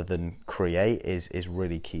rather than create is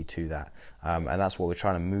really key to that. And that's what we're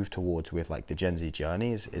trying to move towards with like the Gen Z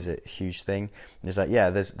journey is a huge thing. There's like,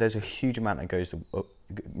 there's a huge amount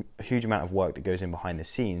of work that goes in behind the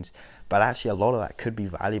scenes, but actually a lot of that could be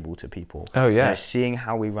valuable to people. Oh yeah. You know, seeing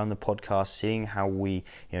how we run the podcast, seeing how we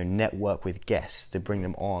network with guests to bring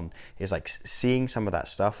them on, is like seeing some of that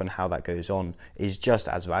stuff and how that goes on is just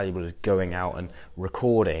as valuable as going out and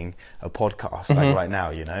recording a podcast like right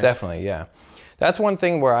now, Definitely, yeah. That's one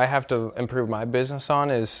thing where I have to improve my business on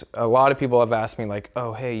is a lot of people have asked me like,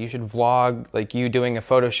 oh, hey, you should vlog like you doing a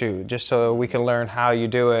photo shoot just so we can learn how you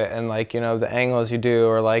do it and like, the angles you do,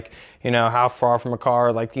 or like, how far from a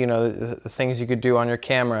car, like, the things you could do on your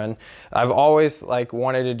camera. And I've always like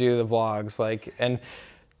wanted to do the vlogs, like, and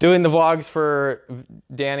doing the vlogs for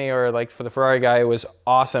Danny or like for the Ferrari guy was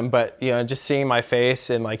awesome, but just seeing my face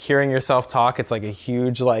and like hearing yourself talk, it's like a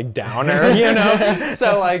huge like downer,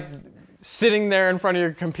 So like sitting there in front of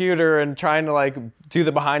your computer and trying to like do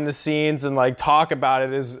the behind the scenes and like talk about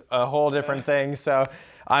it is a whole different thing. So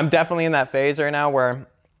I'm definitely in that phase right now where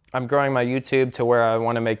I'm growing my YouTube to where I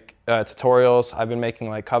want to make tutorials. I've been making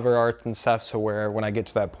like cover art and stuff, so where when I get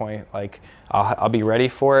to that point, like I'll be ready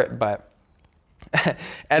for it. But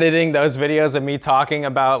editing those videos of me talking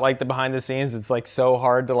about like the behind the scenes, it's like so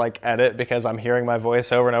hard to like edit because I'm hearing my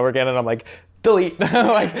voice over and over again and I'm like, delete.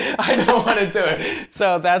 Like I don't want to do it.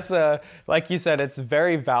 So that's like you said, it's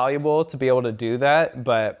very valuable to be able to do that,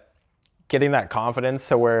 but getting that confidence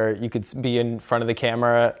to where you could be in front of the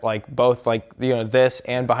camera, like both like this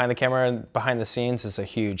and behind the camera and behind the scenes is a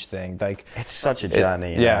huge thing. Like it's such a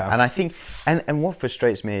journey. And I think and what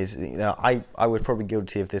frustrates me is I was probably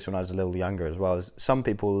guilty of this when I was a little younger as well, is some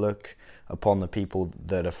people look upon the people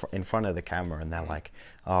that are in front of the camera and they're like,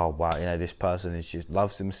 oh wow, this person is just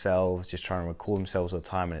loves themselves, just trying to record themselves all the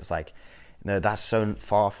time, and it's like, that's so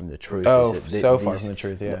far from the truth. Oh, so far from the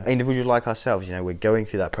truth, yeah. Individuals like ourselves, we're going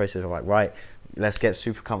through that process of like, right, let's get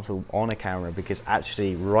super comfortable on a camera, because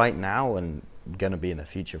actually right now and going to be in the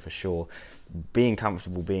future for sure, being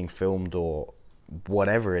comfortable being filmed or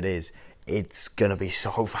whatever it is, it's going to be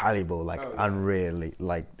so valuable, like unreally,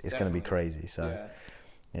 like it's going to be crazy. So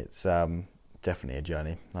it's definitely a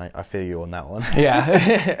journey. I feel you on that one.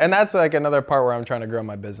 Yeah. And that's like another part where I'm trying to grow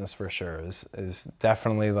my business for sure is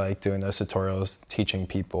definitely like doing those tutorials, teaching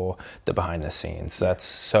people the behind the scenes. That's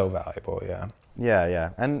so valuable.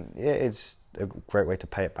 Yeah. And it's a great way to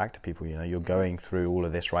pay it back to people. You're going through all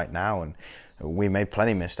of this right now, and we made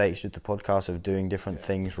plenty of mistakes with the podcast of doing different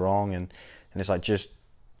things wrong, and it's like just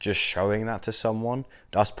showing that to someone,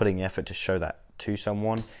 us putting the effort to show that to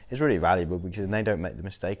someone is really valuable, because then they don't make the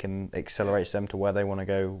mistake and accelerates them to where they want to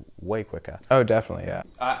go way quicker. Oh, definitely, yeah.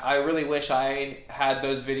 I really wish I had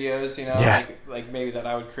those videos, like maybe that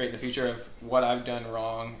I would create in the future of what I've done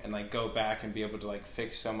wrong, and like go back and be able to like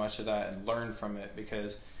fix so much of that and learn from it,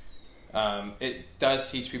 because it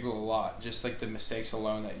does teach people a lot. Just like the mistakes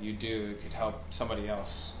alone that you do could help somebody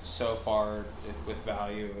else so far with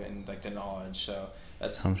value and like the knowledge. So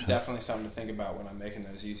that's definitely something to think about when I'm making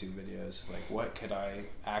those YouTube videos. It's like, what could I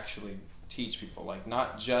actually teach people? Like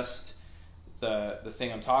not just the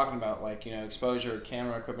thing I'm talking about, like, exposure,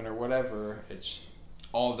 camera equipment or whatever. It's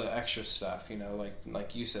all the extra stuff,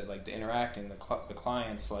 like you said, like the interacting, the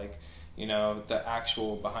clients, like, the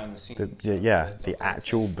actual behind the scenes. The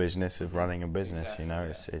actual business of running a business,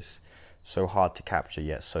 exactly, it's so hard to capture,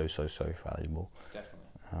 yet so valuable.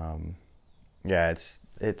 Definitely.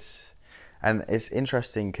 It's and it's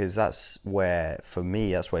interesting because that's where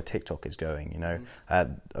TikTok is going.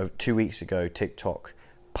 2 weeks ago, TikTok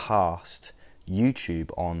passed YouTube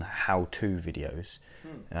on how-to videos.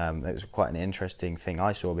 It was quite an interesting thing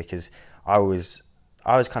I saw, because I was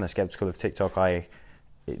I was kind of skeptical of TikTok.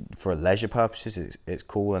 For leisure purposes, it's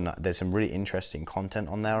cool, and there's some really interesting content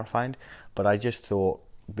on there, I find. But I just thought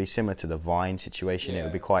it'd be similar to the Vine situation. It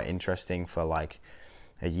would be quite interesting for like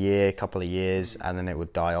a year, couple of years, and then it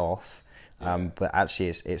would die off. But actually,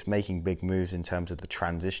 it's making big moves in terms of the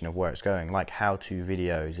transition of where it's going, like how-to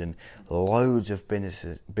videos, and loads of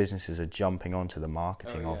businesses are jumping onto the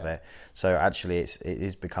marketing of it. So actually, it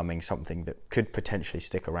is becoming something that could potentially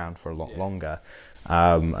stick around for a lot longer.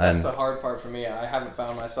 That's the hard part for me. I haven't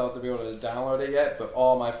found myself to be able to download it yet, but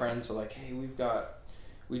all my friends are like, "Hey,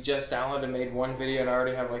 we just downloaded and made one video, and I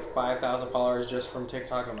already have like 5,000 followers just from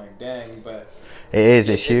TikTok." I'm like, dang, but it's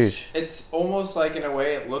huge. It's almost like, in a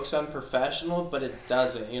way, it looks unprofessional, but it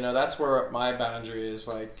doesn't. That's where my boundary is,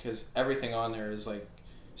 like, because everything on there is like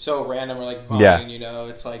so random, or like Vine.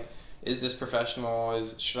 It's like, is this professional?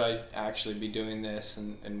 Should I actually be doing this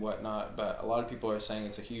and whatnot? But a lot of people are saying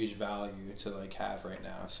it's a huge value to like have right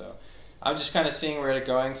now. So I'm just kind of seeing where it's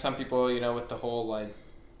going. Some people, with the whole like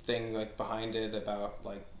thing like behind it about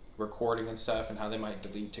like recording and stuff and how they might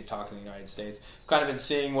delete TikTok in the United States. I've kind of been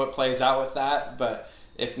seeing what plays out with that, but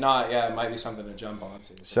if not, it might be something to jump on.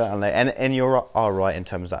 Certainly, and you are right in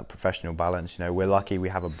terms of that professional balance. We're lucky we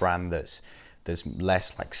have a brand that's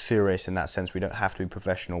less like serious in that sense. We don't have to be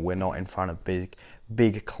professional. We're not in front of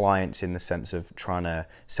big clients in the sense of trying to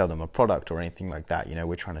sell them a product or anything like that.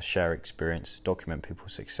 We're trying to share experience, document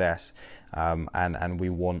people's success, and we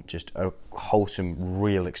want just a wholesome,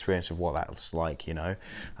 real experience of what that's like.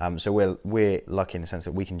 So we're lucky in the sense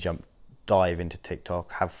that we can dive into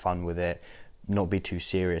TikTok, have fun with it, not be too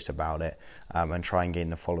serious about it, and try and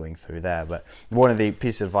gain the following through there. But one of the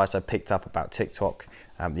pieces of advice I picked up about TikTok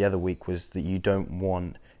the other week was that you don't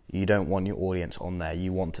want your audience on there.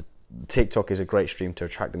 TikTok is a great stream to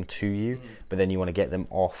attract them to you, but then you want to get them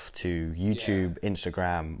off to YouTube,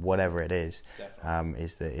 Instagram, whatever it is.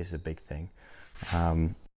 Is the big thing.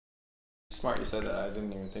 Smart you said that. I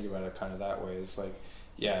didn't even think about it kind of that way. It's like,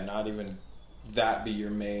 not even that be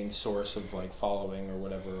your main source of like following or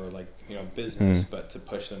whatever, or like business, but to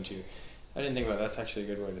push them to. I didn't think about that. That's actually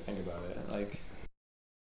a good way to think about it. Like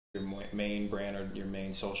your main brand or your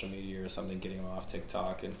main social media or something, getting them off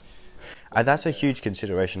TikTok, and that's a huge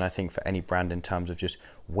consideration, I think, for any brand in terms of just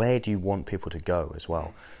where do you want people to go as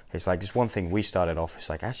well. It's like just one thing we started off. It's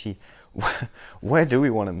like, actually, where do we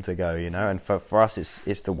want them to go? And for us,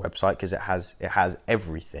 it's the website, because it has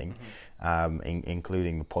everything,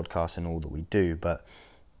 including the podcast and all that we do. But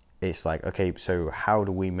it's like, okay, so how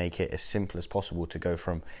do we make it as simple as possible to go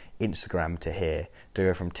from Instagram to here, to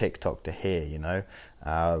go from TikTok to here,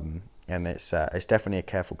 and it's definitely a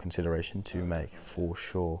careful consideration to make, for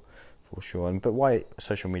sure. But why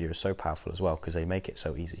social media is so powerful as well, because they make it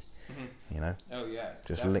so easy, Oh yeah.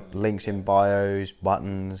 Just links in bios,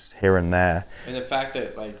 buttons here and there. And the fact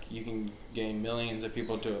that like you can gain millions of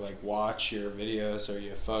people to like watch your videos or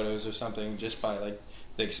your photos or something just by like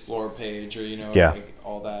the Explore page, or like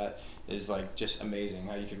all that is like just amazing.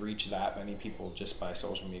 How you could reach that many people just by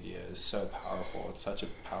social media is so powerful. It's such a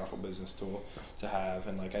powerful business tool to have,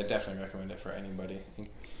 and like I definitely recommend it for anybody,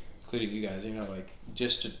 including you guys. Like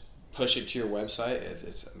just to push it to your website,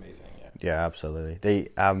 it's amazing. Yeah, absolutely.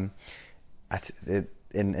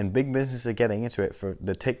 In big business are getting into it. For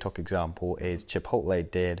the TikTok example, is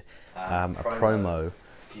Chipotle did a promo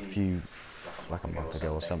like a month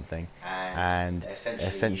ago or something, and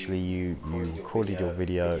essentially you recorded your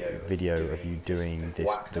video of you doing the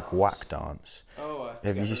guac dance. Oh,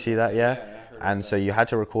 have you see that? Yeah, and so you had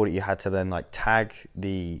to record it. You had to then like tag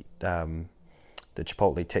the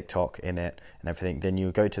Chipotle TikTok in it and everything. Then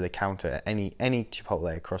you go to the counter at any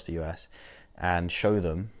Chipotle across the US and show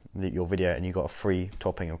them your video, and you got a free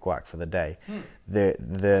topping of guac for the day.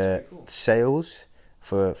 The cool. Sales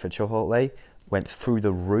for Chipotle went through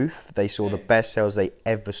the roof. They saw the best sales they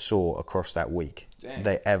ever saw across that week.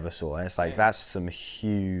 They ever saw, and it's like that's some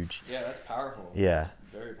huge. Yeah, that's powerful. Yeah, that's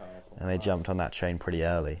very powerful. And they jumped on that train pretty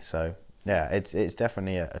early. So yeah, it's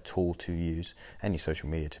definitely a tool to use. Any social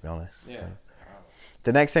media, to be honest. Yeah.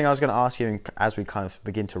 The next thing I was going to ask you, as we kind of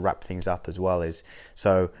begin to wrap things up as well, is,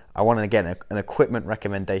 so I want to get an equipment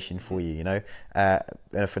recommendation for you, a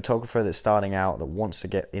photographer that's starting out, that wants to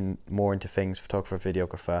get more into things, photographer,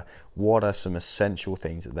 videographer, what are some essential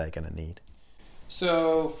things that they're going to need?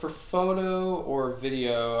 So for photo or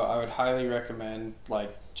video, I would highly recommend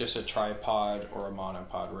like just a tripod or a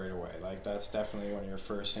monopod right away. Like that's definitely one of your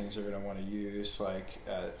first things you're going to want to use. Like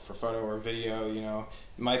for photo or video, it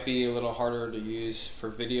might be a little harder to use. For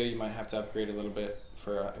video, you might have to upgrade a little bit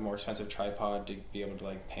for a more expensive tripod to be able to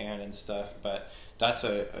like pan and stuff. But that's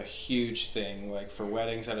a huge thing. Like for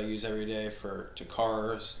weddings that I use every day, to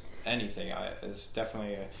cars, anything. It's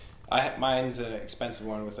definitely mine's an expensive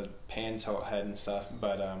one with a pan tilt head and stuff,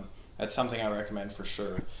 but that's something I recommend for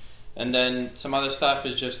sure. And then some other stuff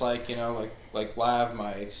is just like, you know, like lav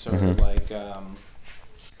mics or like,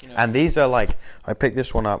 you know. And these are like, I picked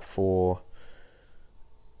this one up for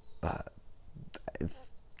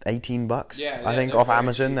 $18. Yeah, I think off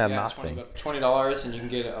Amazon. They're yeah, nothing. $20, and you can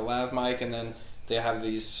get a lav mic, and then they have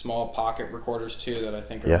these small pocket recorders too that I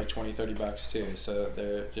think are like $20-$30 too. So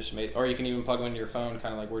they're just made, or you can even plug them into your phone,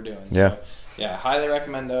 kind of like we're doing. Yeah. So, yeah, highly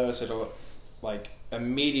recommend those. It'll like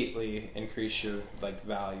immediately increase your like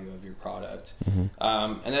value of your product.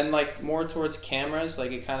 And then like more towards cameras,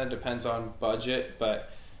 like it kind of depends on budget,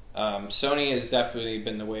 but Sony has definitely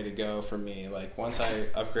been the way to go for me. Like once I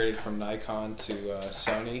upgraded from Nikon to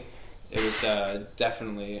Sony, it was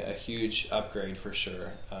definitely a huge upgrade for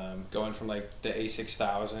sure. Going from like the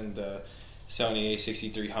A6000, the Sony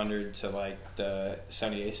A6300 to like the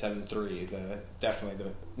Sony A7 III. Definitely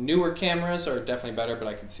the newer cameras are definitely better, but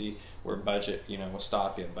I can see where budget, you know, will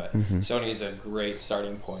stop you. But Sony's a great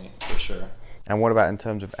starting point for sure. And what about in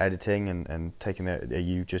terms of editing and taking are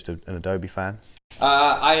you just an Adobe fan?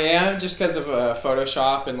 I am, just because of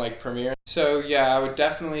Photoshop and like Premiere. So yeah, I would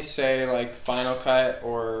definitely say like Final Cut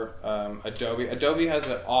or Adobe. Adobe has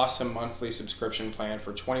an awesome monthly subscription plan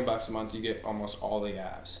for $20 a month. You get almost all the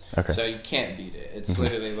apps. Okay. So you can't beat it. It's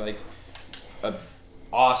literally like an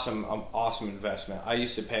awesome investment. I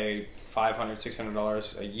used to pay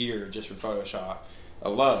 $500-$600 a year just for Photoshop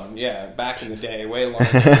alone. Yeah, back in the day, way longer.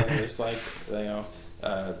 It was like, you know,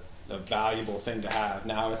 a valuable thing to have.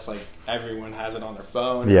 Now it's like everyone has it on their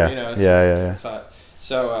phone. Yeah, you know, yeah.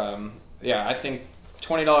 So yeah, I think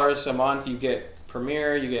 $20 a month, you get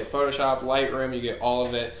Premiere, you get Photoshop, Lightroom, you get all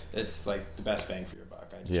of it. It's like the best bang for your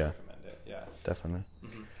buck. I just recommend it. Yeah, definitely.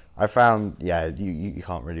 I found you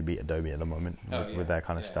can't really beat Adobe at the moment with that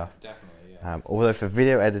kind of stuff. Definitely. Yeah. Although for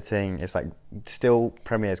video editing, it's like still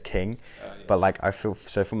Premiere's king, but like I feel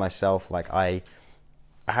so for myself, like I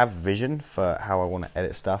have vision for how I want to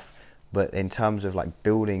edit stuff, but in terms of like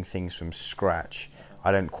building things from scratch,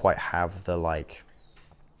 I don't quite have the like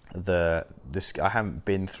I haven't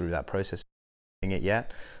been through that process of doing it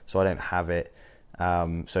yet, so I don't have it.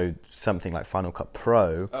 So something like Final Cut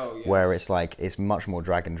Pro, where it's like it's much more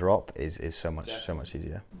drag and drop, is so much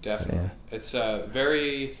easier. Definitely, it's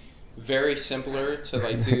very, very simpler to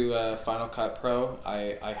like do Final Cut Pro.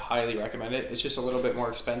 I highly recommend it. It's just a little bit more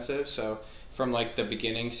expensive, so from like the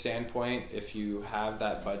beginning standpoint, if you have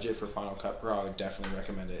that budget for Final Cut Pro, I would definitely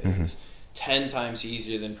recommend it. It's 10 times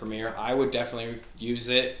easier than Premiere. I would definitely use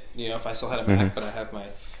it, you know, if I still had a Mac, but I have my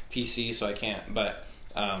PC, so I can't. But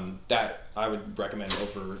that I would recommend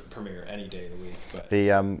over Premiere any day of the week. But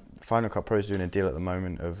the Final Cut Pro is doing a deal at the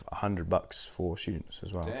moment of $100 for students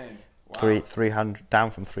as well. Dang. Wow. 300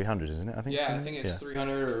 down from 300, isn't it? I think. Yeah, I think it's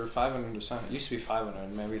 300 or 500 or something. It used to be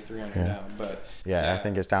 500, maybe 300 down, but I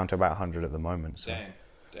think it's down to about 100 at the moment. So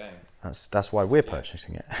dang. That's why we're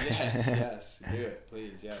purchasing it. Yes, do it,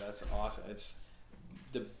 please. Yeah, that's awesome. It's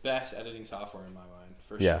the best editing software in my mind,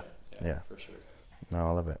 for sure. Yeah, for sure. No,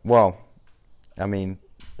 I love it. Well, I mean,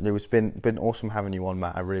 it's been awesome having you on,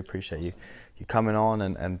 Matt. I really appreciate you coming on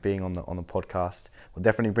and being on the podcast. We'll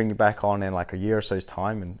definitely bring you back on in like a year or so's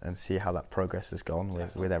time and see how that progress has gone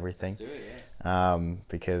with everything. Let's do it,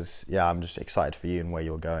 because I'm just excited for you and where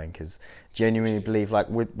you're going, because genuinely believe, like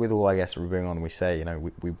with all I guess we're bringing on, we say, you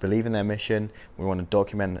know, we believe in their mission, we want to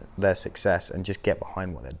document their success and just get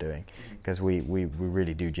behind what they're doing, because we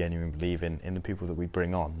really do genuinely believe in the people that we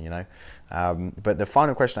bring on, you know. But the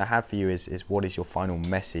final question I have for you is what is your final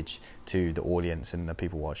message to the audience and the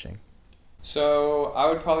people watching? So I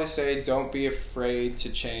would probably say don't be afraid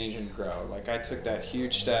to change and grow. Like I took that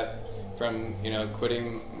huge step from, you know,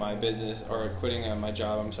 quitting my business or quitting my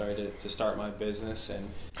job, to start my business and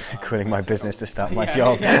quitting my business to start my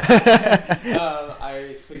job.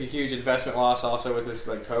 I took a huge investment loss also with this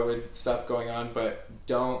like COVID stuff going on, but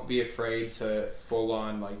don't be afraid to full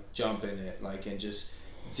on like jump in it, like, and just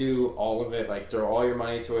do all of it, like throw all your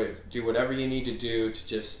money to it, do whatever you need to do to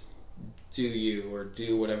just do you, or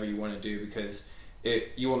do whatever you want to do, because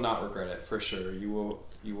you will not regret it, for sure. You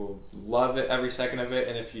will love it every second of it,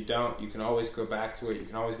 and if you don't, you can always go back to it. You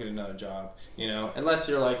can always get another job, you know, unless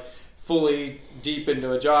you're like fully deep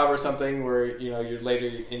into a job or something where, you know, you're later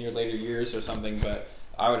in your later years or something. But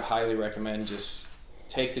I would highly recommend just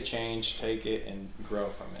take the change, take it, and grow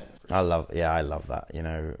from it. Sure. I love that, you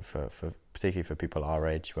know, for particularly for people our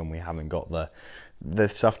age, when we haven't got the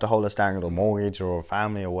stuff to hold us down, or mortgage or a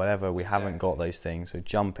family or whatever, we haven't got those things. So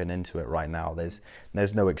jumping into it right now,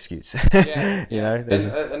 there's no excuse. You know.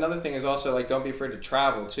 Another thing is also like don't be afraid to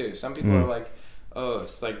travel too. Some people are like, oh,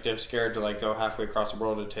 it's like they're scared to like go halfway across the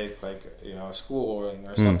world to take like, you know, a schooling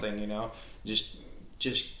or something, you know, just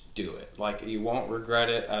do it. Like, you won't regret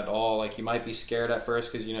it at all. Like, you might be scared at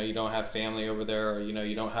first because, you know, you don't have family over there, or, you know,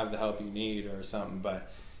 you don't have the help you need or something,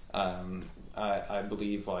 but I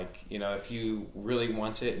believe, like, you know, if you really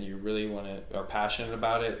want it and you really are passionate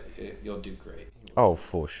about it, you'll do great. Oh,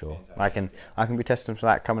 for sure. Fantastic. I can be testament to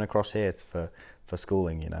that coming across here for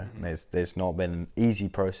schooling, you know. There's not been an easy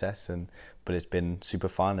process, but it's been super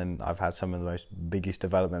fun, and I've had some of the most biggest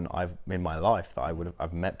development I've in my life that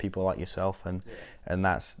I've met people like yourself, and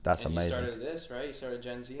that's amazing. You started this, right? You started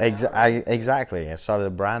Gen Z. Exactly. I started a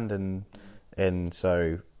brand, and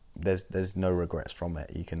so there's no regrets from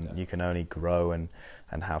it. You can only grow and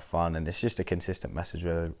have fun, and it's just a consistent message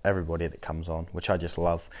with everybody that comes on, which I just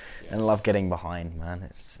love, and love getting behind, man.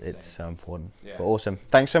 It's so important. Yeah. But awesome.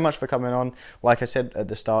 Thanks so much for coming on. Like I said at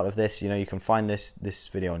the start of this, you know, you can find this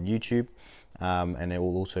video on YouTube, and it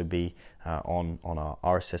will also be on our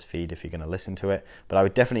RSS feed if you're going to listen to it. But I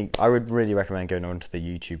would really recommend going on to the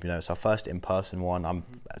YouTube. You know, it's our first in-person one. I'm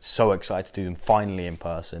so excited to do them finally in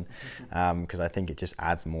person, because I think it just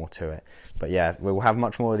adds more to it. But yeah, we'll have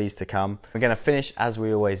much more of these to come. We're going to finish as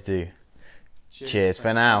we always do. Cheers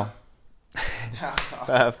for now. Awesome.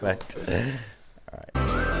 Perfect. All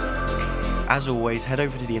right. As always, head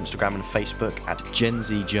over to the Instagram and Facebook at Gen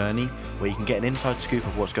Z Journey, where you can get an inside scoop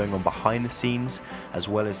of what's going on behind the scenes, as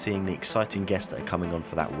well as seeing the exciting guests that are coming on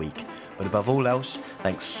for that week. But above all else,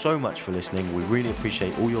 thanks so much for listening. We really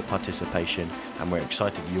appreciate all your participation, and we're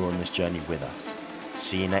excited you're on this journey with us.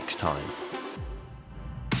 See you next time.